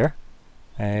think that's fair.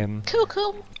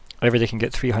 Cool. Everybody can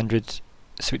get 300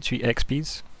 sweet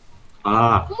XPs.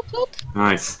 Ah, Cool.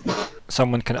 nice.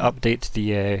 Someone can update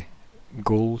the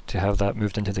goal to have that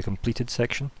moved into the completed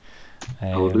section.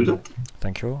 I will do that.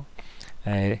 Thank you all.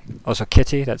 Also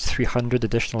Kitty, that's 300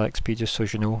 additional XP, just so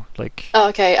you know. Like, Oh,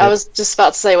 okay. Yep. I was just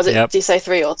about to say, was it? Yep. Did you say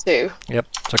 3 or 2? yep,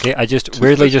 it's okay. I just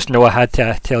weirdly just know I had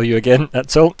to tell you again,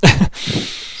 that's all.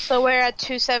 So we're at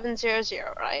 2700,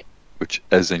 right? Which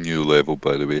is a new level,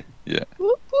 by the way. Yeah.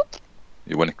 Whoop, whoop.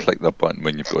 You want to click that button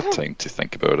when you've got time to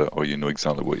think about it, or you know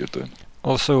exactly what you're doing.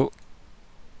 Also,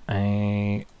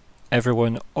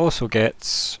 everyone also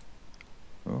gets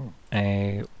Oh.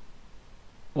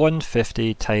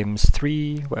 150 times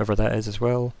 3, whatever that is as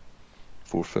well.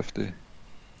 450.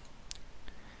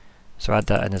 So add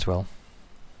that in as well.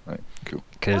 Right, cool.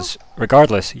 Because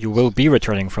regardless, you will be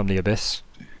returning from the Abyss.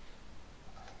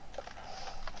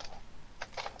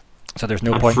 So there's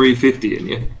no And point. 350 in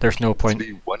you. There's no point.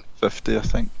 150, I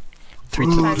think. Three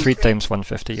Ooh. times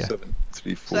 150, yeah. 7,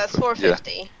 3, 4, So that's 5.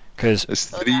 450. Because It's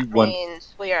So 3, that 1.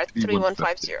 means we are at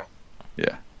 3150. 3150.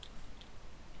 Yeah.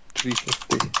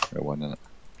 350. Got 1 in it.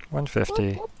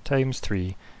 150 times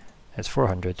 3 is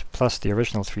 400 plus the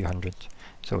original 300.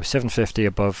 So 750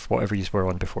 above whatever you were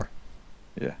on before.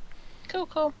 Yeah.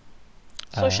 Cool.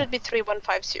 So it should be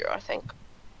 3150, I think.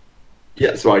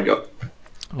 Yeah, that's what I got.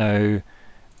 Now,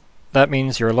 that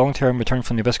means your long-term return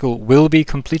from the Abyss goal will be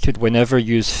completed whenever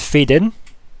you fade in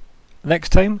next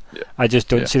time. Yeah. I just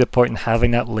don't Yeah. see the point in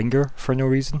having that linger for no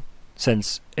reason,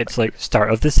 since it's like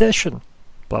start of the session,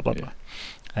 blah blah Yeah.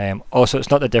 blah. Also, it's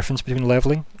not the difference between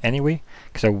leveling anyway,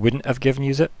 because I wouldn't have given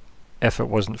you it if it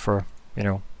wasn't for, you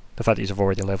know, the fact that you've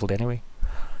already leveled anyway.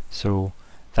 So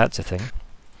that's a thing.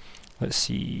 Let's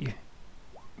see.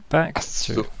 Back to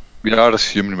So, we are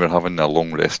assuming we're having a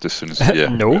long rest as soon as yeah,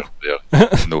 No. we're there.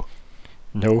 No.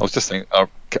 no. I was just thinking,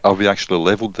 are we actually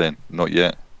leveled then? Not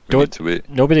yet. We Don't- need to wait.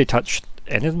 Nobody touched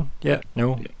anything yet.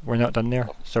 No, Yeah. we're not done there.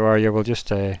 So Arya, we'll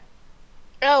just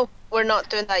Oh, we're not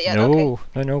doing that yet. no,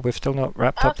 Okay. no, we've still not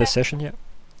wrapped up this Okay. session yet.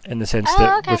 In the sense Oh,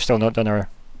 that okay. we've still not done the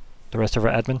rest of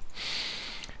our admin.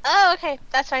 Oh, okay.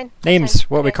 That's fine. That's Names, fine.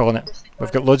 what are we Okay. calling it?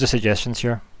 We've got loads of suggestions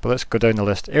here, but let's go down the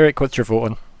list. Aeric, what's your vote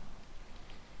on?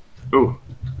 Oh.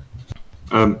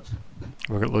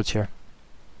 We've got loads here.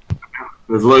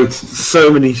 There's loads.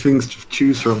 So many things to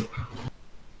choose from.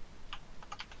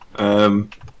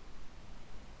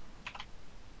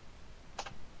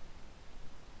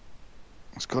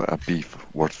 It's got a B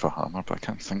word for hammer, but I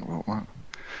can't think what one.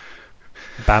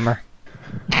 Bammer.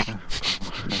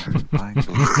 Bang,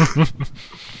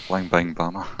 bang, bang,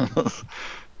 bammer.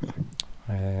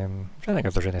 I'm trying to think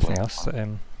if there's anything else. That,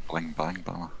 Bling, bang,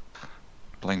 bammer.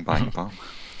 Bling, bang, bam.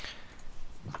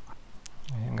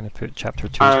 I'm going to put chapter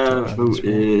 2.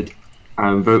 Voted.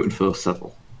 I'm voting for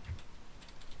Seville.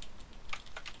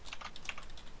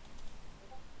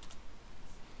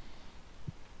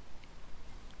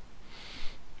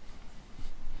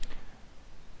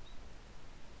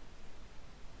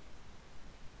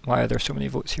 Why are there so many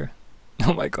votes here?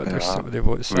 Oh my god, there's so Yeah. many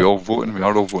votes. We all voting, we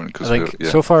are all voting I because think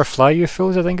yeah. so far Fly You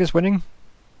Fools I think is winning.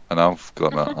 And I've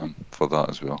got that for that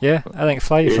as well. Yeah, I think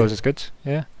Fly You Yeah. Fools is good.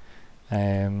 Yeah.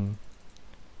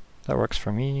 That works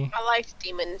for me. I like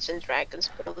Demons and Dragons,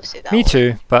 but obviously that Me one.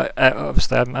 too, but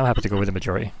obviously I'm happy to go with the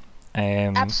majority.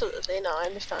 Absolutely, no, I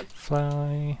understand.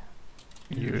 Fly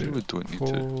You You really don't need to.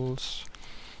 Fools.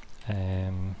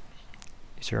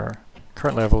 Is your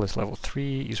Current level is level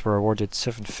 3. You were awarded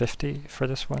 750 for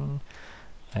this one.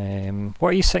 What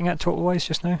are you sitting at total wise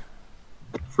just now?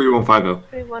 3150.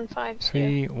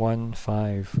 315.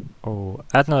 3150.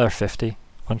 Add another 50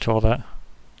 onto all that.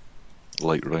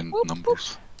 Light round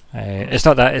numbers. It's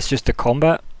not that, it's just the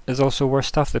combat is also worth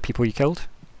stuff, the people you killed.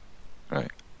 Right.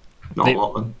 Not They- a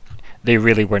lot then. They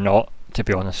really were not, to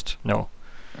be honest, no.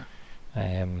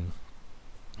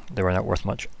 They were not worth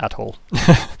much at all.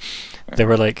 They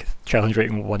were like challenge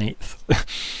rating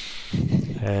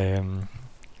 1/8.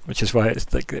 Which is why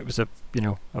it's like it was a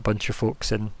bunch of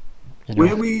folks in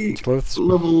Were we clothes.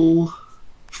 level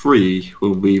 3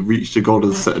 when we reached the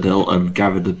Golden Citadel and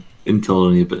gathered the intel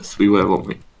on the Abyss? We were, weren't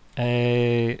we?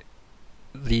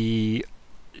 The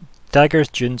daggers,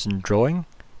 dunes, and drawing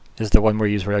is the one where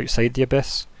you were outside the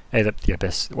abyss. The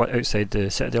abyss, what outside the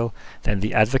citadel. Then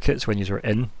the advocates when you were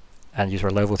in, and you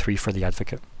were level 3 for the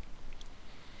advocate.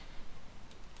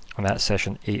 And that's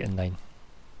session 8 and 9.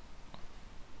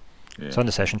 Yeah. It's on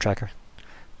the session tracker.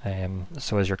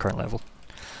 So is your current level.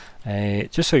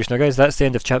 Just so you know, guys, that's the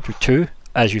end of chapter 2,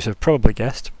 as you have probably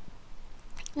guessed.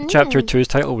 Chapter 2's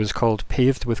title was called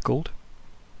Paved with Gold.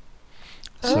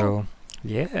 So,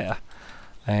 yeah.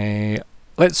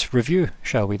 Let's review,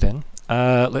 shall we then?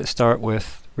 Let's start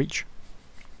with Reach.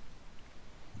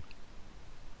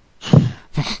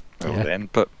 Well then,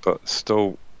 but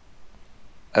still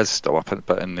still up a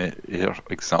bit in the air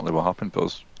exactly what happened, but it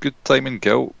was good timing,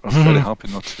 Guilt. I was very happy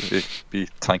not to be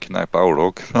tanking that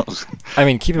Balrog. That was I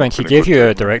mean, keep in mind, he Gonna gave go you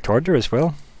a down. direct order as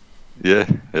well. yeah,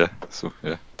 so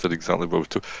yeah, did exactly what we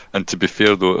took. And to be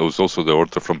fair though, it was also the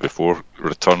order from before,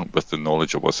 return with the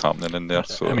knowledge of what's happening in there,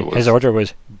 so I it mean, was, his order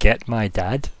was, get my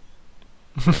dad.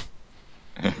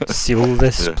 Seal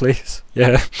this Yeah. place.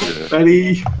 Yeah. yeah.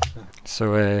 Ready?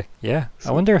 So, yeah.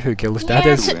 I wonder who Gil's dad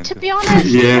Yeah, is. to be honest,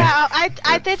 Yeah.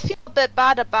 I did feel a bit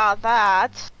bad about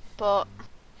that, but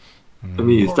I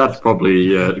mean, his dad's probably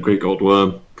the Great Gold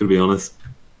Worm, to be honest.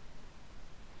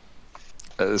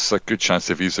 It's a good chance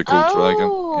if he's a gold dragon.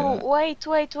 oh, Yeah. wait.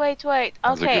 That's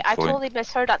a Okay, good I point. totally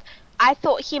misheard that. I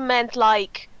thought he meant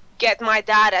like get my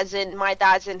dad, as in my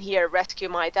dad's in here, rescue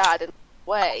my dad, and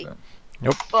way.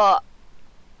 Nope. But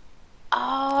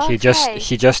oh, He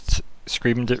just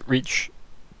screamed at Reach,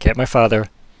 get my father,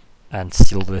 and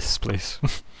seal this place.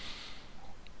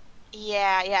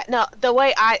 Yeah. No, the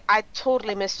way I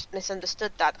totally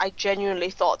misunderstood that. I genuinely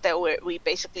thought that we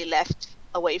basically left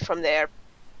away from there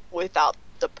without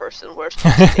the person we're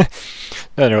supposed to.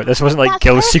 No, this wasn't like That's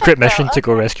Gil's secret perfect, though, mission to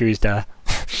go okay. rescue his dad.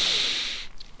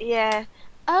 Yeah.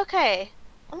 Okay.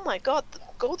 Oh my god, the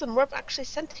Golden Worm actually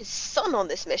sent his son on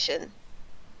this mission.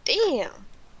 Damn.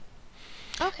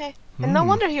 Okay. And no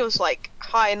wonder he was like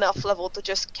high enough level to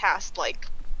just cast like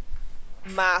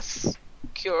mass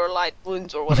cure light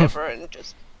wounds or whatever and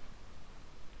just.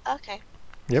 Okay.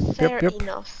 Yep. Fair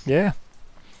enough. Yeah.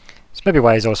 It's maybe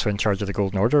why he's also in charge of the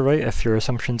Golden Order, right? If your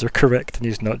assumptions are correct and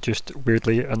he's not just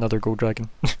weirdly another gold dragon.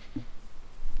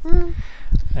 Hmm.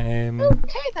 Um,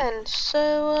 Okay then.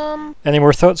 So any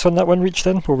more thoughts on that one, Reach,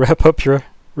 then? We'll wrap up your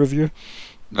review.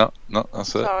 No, that's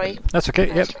it. sorry. That's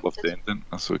okay, yep. Love the ending.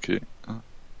 That's okay.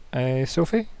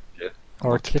 Sophie? Yeah.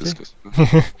 Or Not to Kitty? discuss.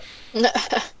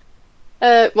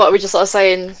 What are we just sort of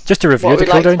saying? Just to review What the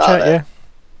we liked cooldown about chat, it.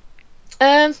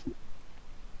 yeah.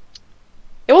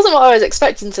 It wasn't what I was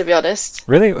expecting, to be honest.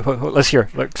 Really? Let's hear.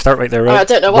 Look, start right there, I, mean, right? I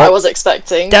don't know what I was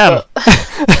expecting. Damn!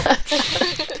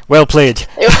 But Well played.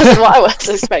 it wasn't what I was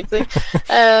expecting.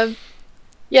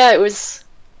 Yeah, it was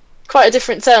quite a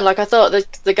different turn. Like I thought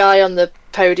the guy on the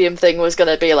podium thing was going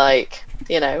to be like,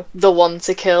 the one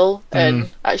to kill, and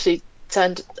actually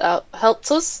turned out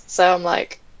helped us. So I'm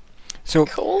like, So,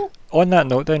 cool. on that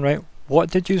note then, right, what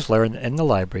did you learn in the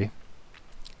library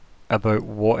about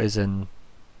what is in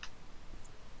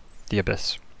the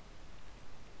Abyss?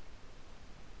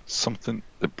 Something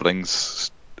that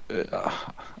brings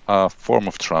a form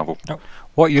of travel.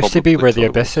 What used to be Probably where the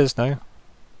toilets. Abyss is now?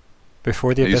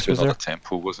 Before the There used Abyss to be was another there?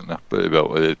 temple, wasn't there? But well,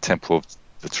 the Temple of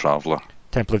the Traveller.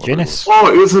 Temple of Whatever it Janus.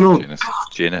 Oh, it was an old.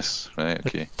 Janus, right?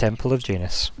 Okay. Temple of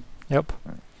Janus. Yep.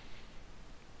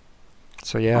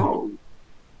 So yeah. Oh,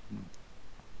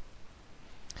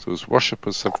 So his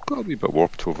worshippers have got a wee bit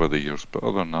warped over the years, but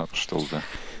other than that, they're still there.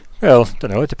 Well,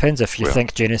 don't know. It depends if you Well.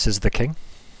 think Janus is the king.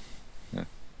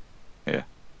 Yeah.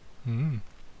 Mm.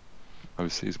 I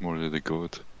would say he's more of the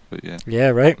god, but yeah. Yeah,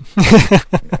 right.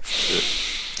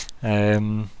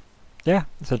 Yeah,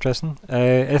 it's interesting.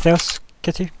 Anything else,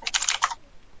 Kitty?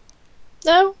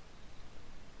 No.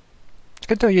 It's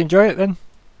good though. You enjoy it then?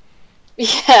 Yeah,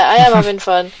 I am having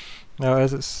fun. No,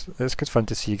 it's good fun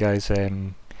to see you guys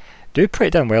do pretty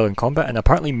damn well in combat, and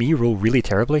apparently me roll really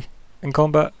terribly in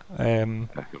combat.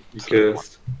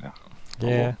 Cursed.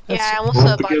 Yeah. Yeah, I Well, almost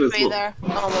the about girl as 3 well. there.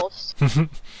 Almost.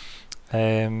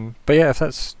 But yeah, if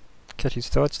that's Kitty's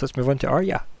thoughts, let's move on to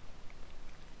Arya.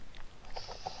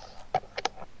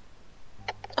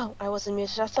 Oh, I wasn't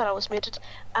muted. I thought I was muted.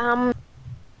 I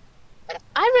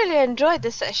really enjoyed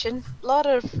this session. A lot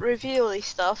of revealy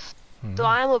stuff. So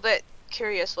I'm a bit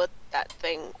curious what that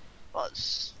thing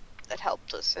was that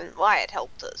helped us and why it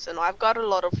helped us. And I've got a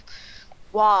lot of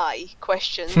why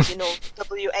questions, you know,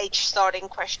 WH starting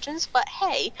questions. But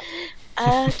hey,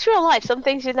 true life, some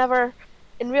things you never,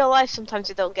 in real life, sometimes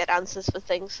you don't get answers for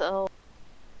things. So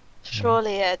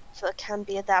surely it can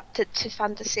be adapted to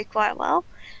fantasy quite well.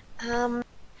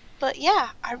 But yeah,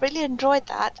 I really enjoyed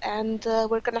that, and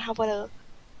we're gonna have a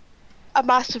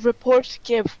massive report to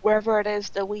give wherever it is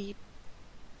that we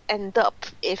end up,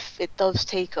 if it does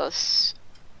take us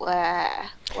where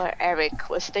Aeric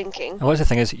was thinking. And what's the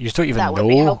thing is, you don't even That would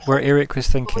be know helpful. where Aeric was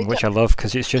thinking, We which I don't- love,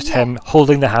 because it's just Yeah. him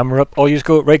holding the hammer up. All you just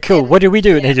go, right, cool, Yeah. what do we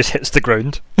do? And he Yeah. just hits the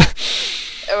ground. And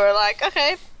we're like,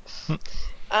 okay.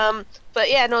 But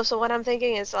yeah, no, so what I'm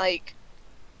thinking is like,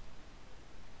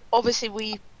 obviously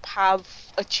we have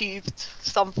achieved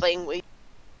something. We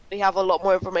have a lot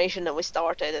more information than we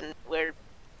started, and we're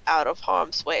out of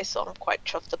harm's way, so I'm quite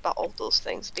chuffed about all those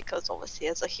things, because obviously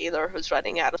as a healer who's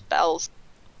running out of spells,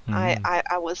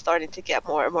 I was starting to get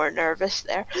more and more nervous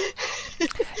there.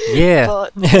 Yeah.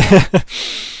 But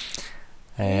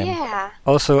Um, yeah.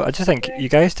 Also, I just think you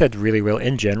guys did really well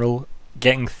in general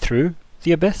getting through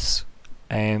the abyss.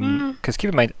 Because keep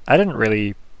in mind, I didn't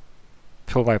really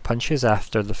pull my punches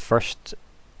after the first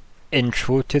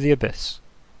intro to the abyss.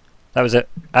 That was it.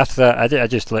 After that, I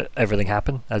just let everything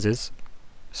happen as is.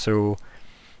 So,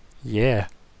 yeah,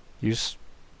 you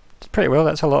did pretty well.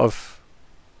 That's a lot of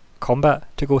combat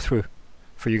to go through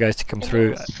for you guys to come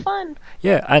through. It was fun.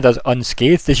 Yeah, and as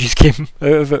unscathed as you came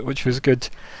out of it, which was good.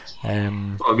 I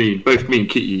mean, both me and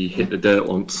Kitty hit the dirt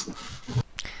once.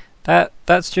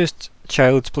 That's just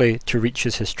child's play to reach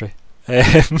his history.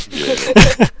 Yeah.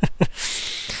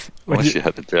 When Once you- you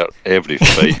hit the dirt, every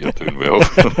fight you're doing well.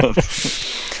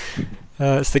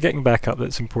 it's the getting back up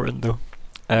that's important, though.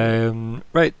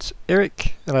 Right,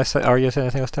 Aeric, unless Arya has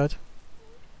anything else to add?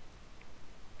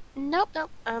 Nope.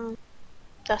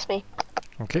 That's me.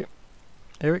 Okay,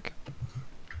 Aeric.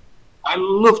 I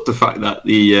love the fact that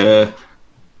the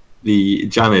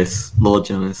Janice, Lord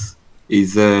Janice,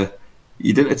 is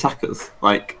he didn't attack us.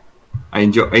 Like, I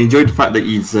enjoyed the fact that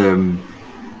he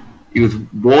was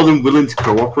more than willing to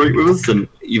cooperate with us, and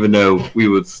even though he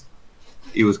was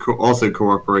also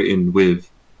cooperating with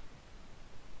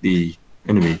the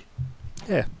enemy.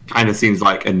 Yeah. Kind of seems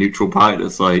like a neutral party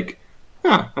that's like,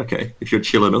 okay, if you're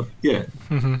chill enough, yeah,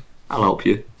 I'll help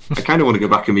you. I kind of want to go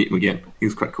back and meet him again. He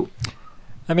was quite cool.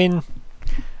 I mean,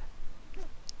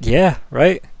 yeah,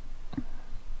 right.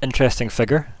 Interesting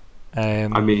figure. I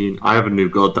mean, I have a new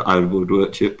god that I would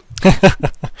worship.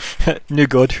 New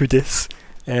God who dis.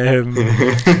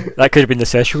 That could have been the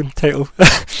session title.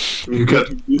 New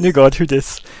god. New God who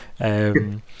dis.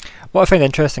 What I find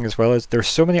interesting as well is there's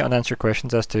so many unanswered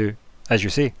questions as to, as you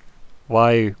say,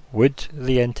 why would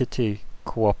the entity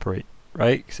cooperate,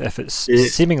 right? 'Cause if it's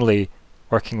seemingly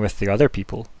working with the other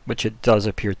people, which it does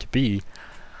appear to be,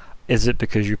 is it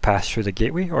because you passed through the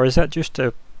gateway, or is that just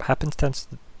a happenstance,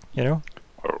 you know?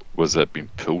 Or was it being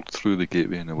pulled through the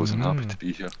gateway and I wasn't happy to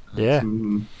be here? Yeah.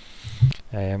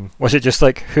 Mm. Was it just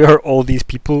like, who are all these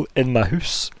people in my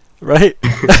house, right?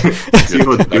 See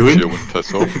what they're Actually, I doing? wouldn't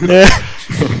piss off. Yeah.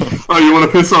 Oh, you want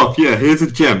to piss off? Yeah, here's a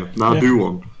gem. Now Yeah. do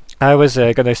one. I was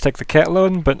gonna stick the kettle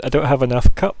on, but I don't have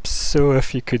enough cups, so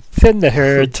if you could thin the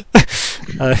herd.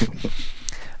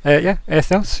 Yeah,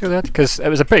 anything else you add? Because it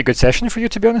was a pretty good session for you,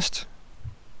 to be honest.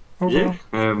 Overall.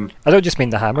 Yeah. I don't just mean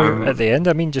the hammer Um, at the end,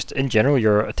 I mean just in general,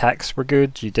 your attacks were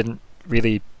good, you didn't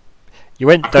really... You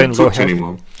went I down can't low touch health.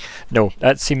 anyone. No,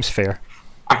 that seems fair.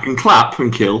 I can clap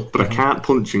and kill, but I can't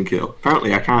punch and kill.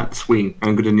 Apparently, I can't swing.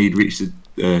 I'm going to need Reach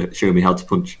to show me how to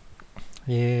punch.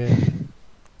 Yeah.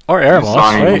 Or Eremos,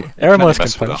 Fine. right? Eremos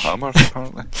Mess can with a punch. hammer,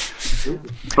 apparently.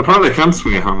 Apparently, I can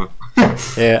swing a hammer.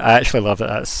 Yeah, I actually love that.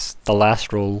 That's the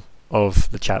last roll of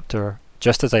the chapter,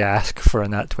 just as I ask for a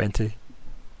nat 20.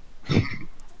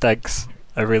 Thanks.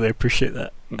 I really appreciate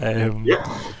that.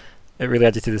 Yeah. It really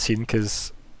added to the scene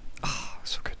because,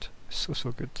 so good. So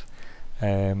good.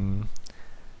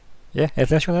 Yeah,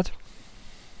 anything else you want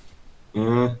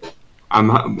to add?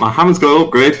 My hammer's got an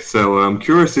upgrade, so I'm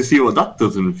curious to see what that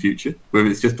does in the future. Whether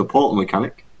it's just a portal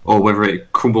mechanic, or whether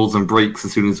it crumbles and breaks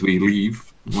as soon as we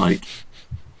leave, like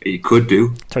it could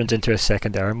do. Turns into a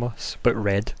second Eremos, but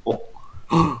red.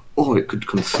 Oh, it could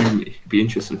consume me. It'd be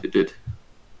interesting if it did.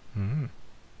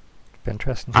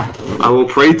 Interesting. I will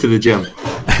pray to the gem.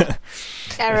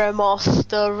 Eremos,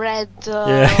 the red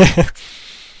Yeah.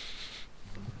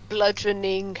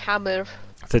 bludgeoning hammer.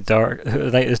 The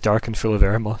night is dark and full of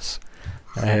Eremos.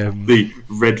 The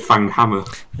red fang hammer.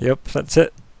 Yep, that's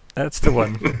it. That's the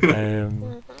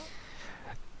one.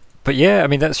 But yeah, I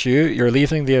mean, that's you. You're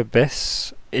leaving the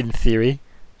abyss, in theory.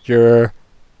 You're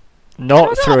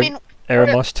not throwing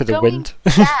Eremos to the going wind.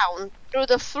 down through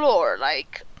the floor.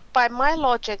 Like, by my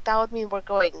logic, that would mean we're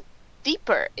going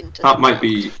deeper into That the might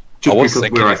be I just was because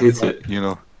thinking where I of hit that, it. you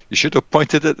know. You should have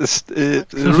pointed at the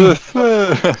roof.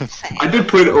 I did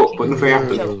put it up, but nothing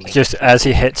happened. Just as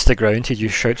he hits the ground, he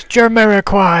just shouts,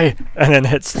 Jamiroquai! And then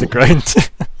hits the ground.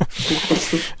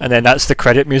 And then that's the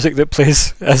credit music that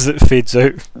plays as it fades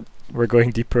out. We're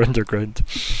going deeper underground.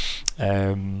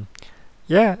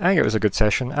 Yeah, I think it was a good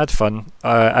session. I had fun.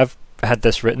 I've had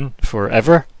this written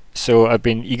forever, so I've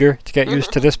been eager to get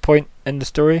used to this point in the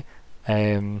story.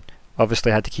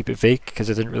 Obviously I had to keep it vague because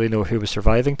I didn't really know who was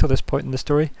surviving till this point in the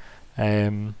story.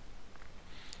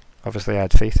 Obviously I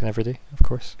had faith in everybody, of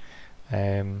course.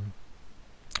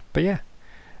 But yeah,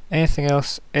 anything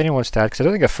else anyone wants to add? Because I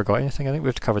don't think I've forgot anything. I think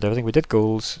we've covered everything. We did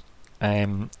goals. I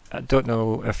don't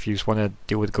know if you want to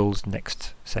deal with goals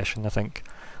next session, I think.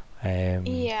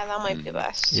 Yeah, that might be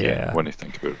best. Yeah. When you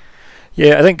think about it.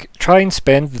 Yeah, I think try and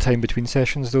spend the time between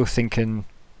sessions though thinking,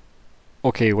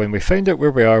 okay, when we find out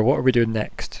where we are, what are we doing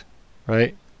next?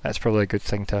 Right? That's probably a good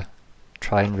thing to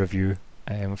try and review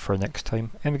for next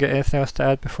time. And we got anything else to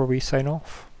add before we sign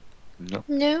off? No.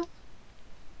 No.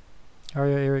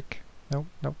 Arya, Eric? No,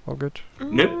 all good.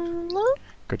 Nope. No,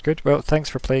 Good. Well, thanks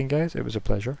for playing, guys. It was a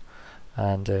pleasure.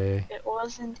 And it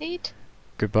was indeed.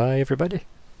 goodbye, everybody.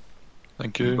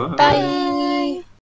 Thank you. Bye. Bye.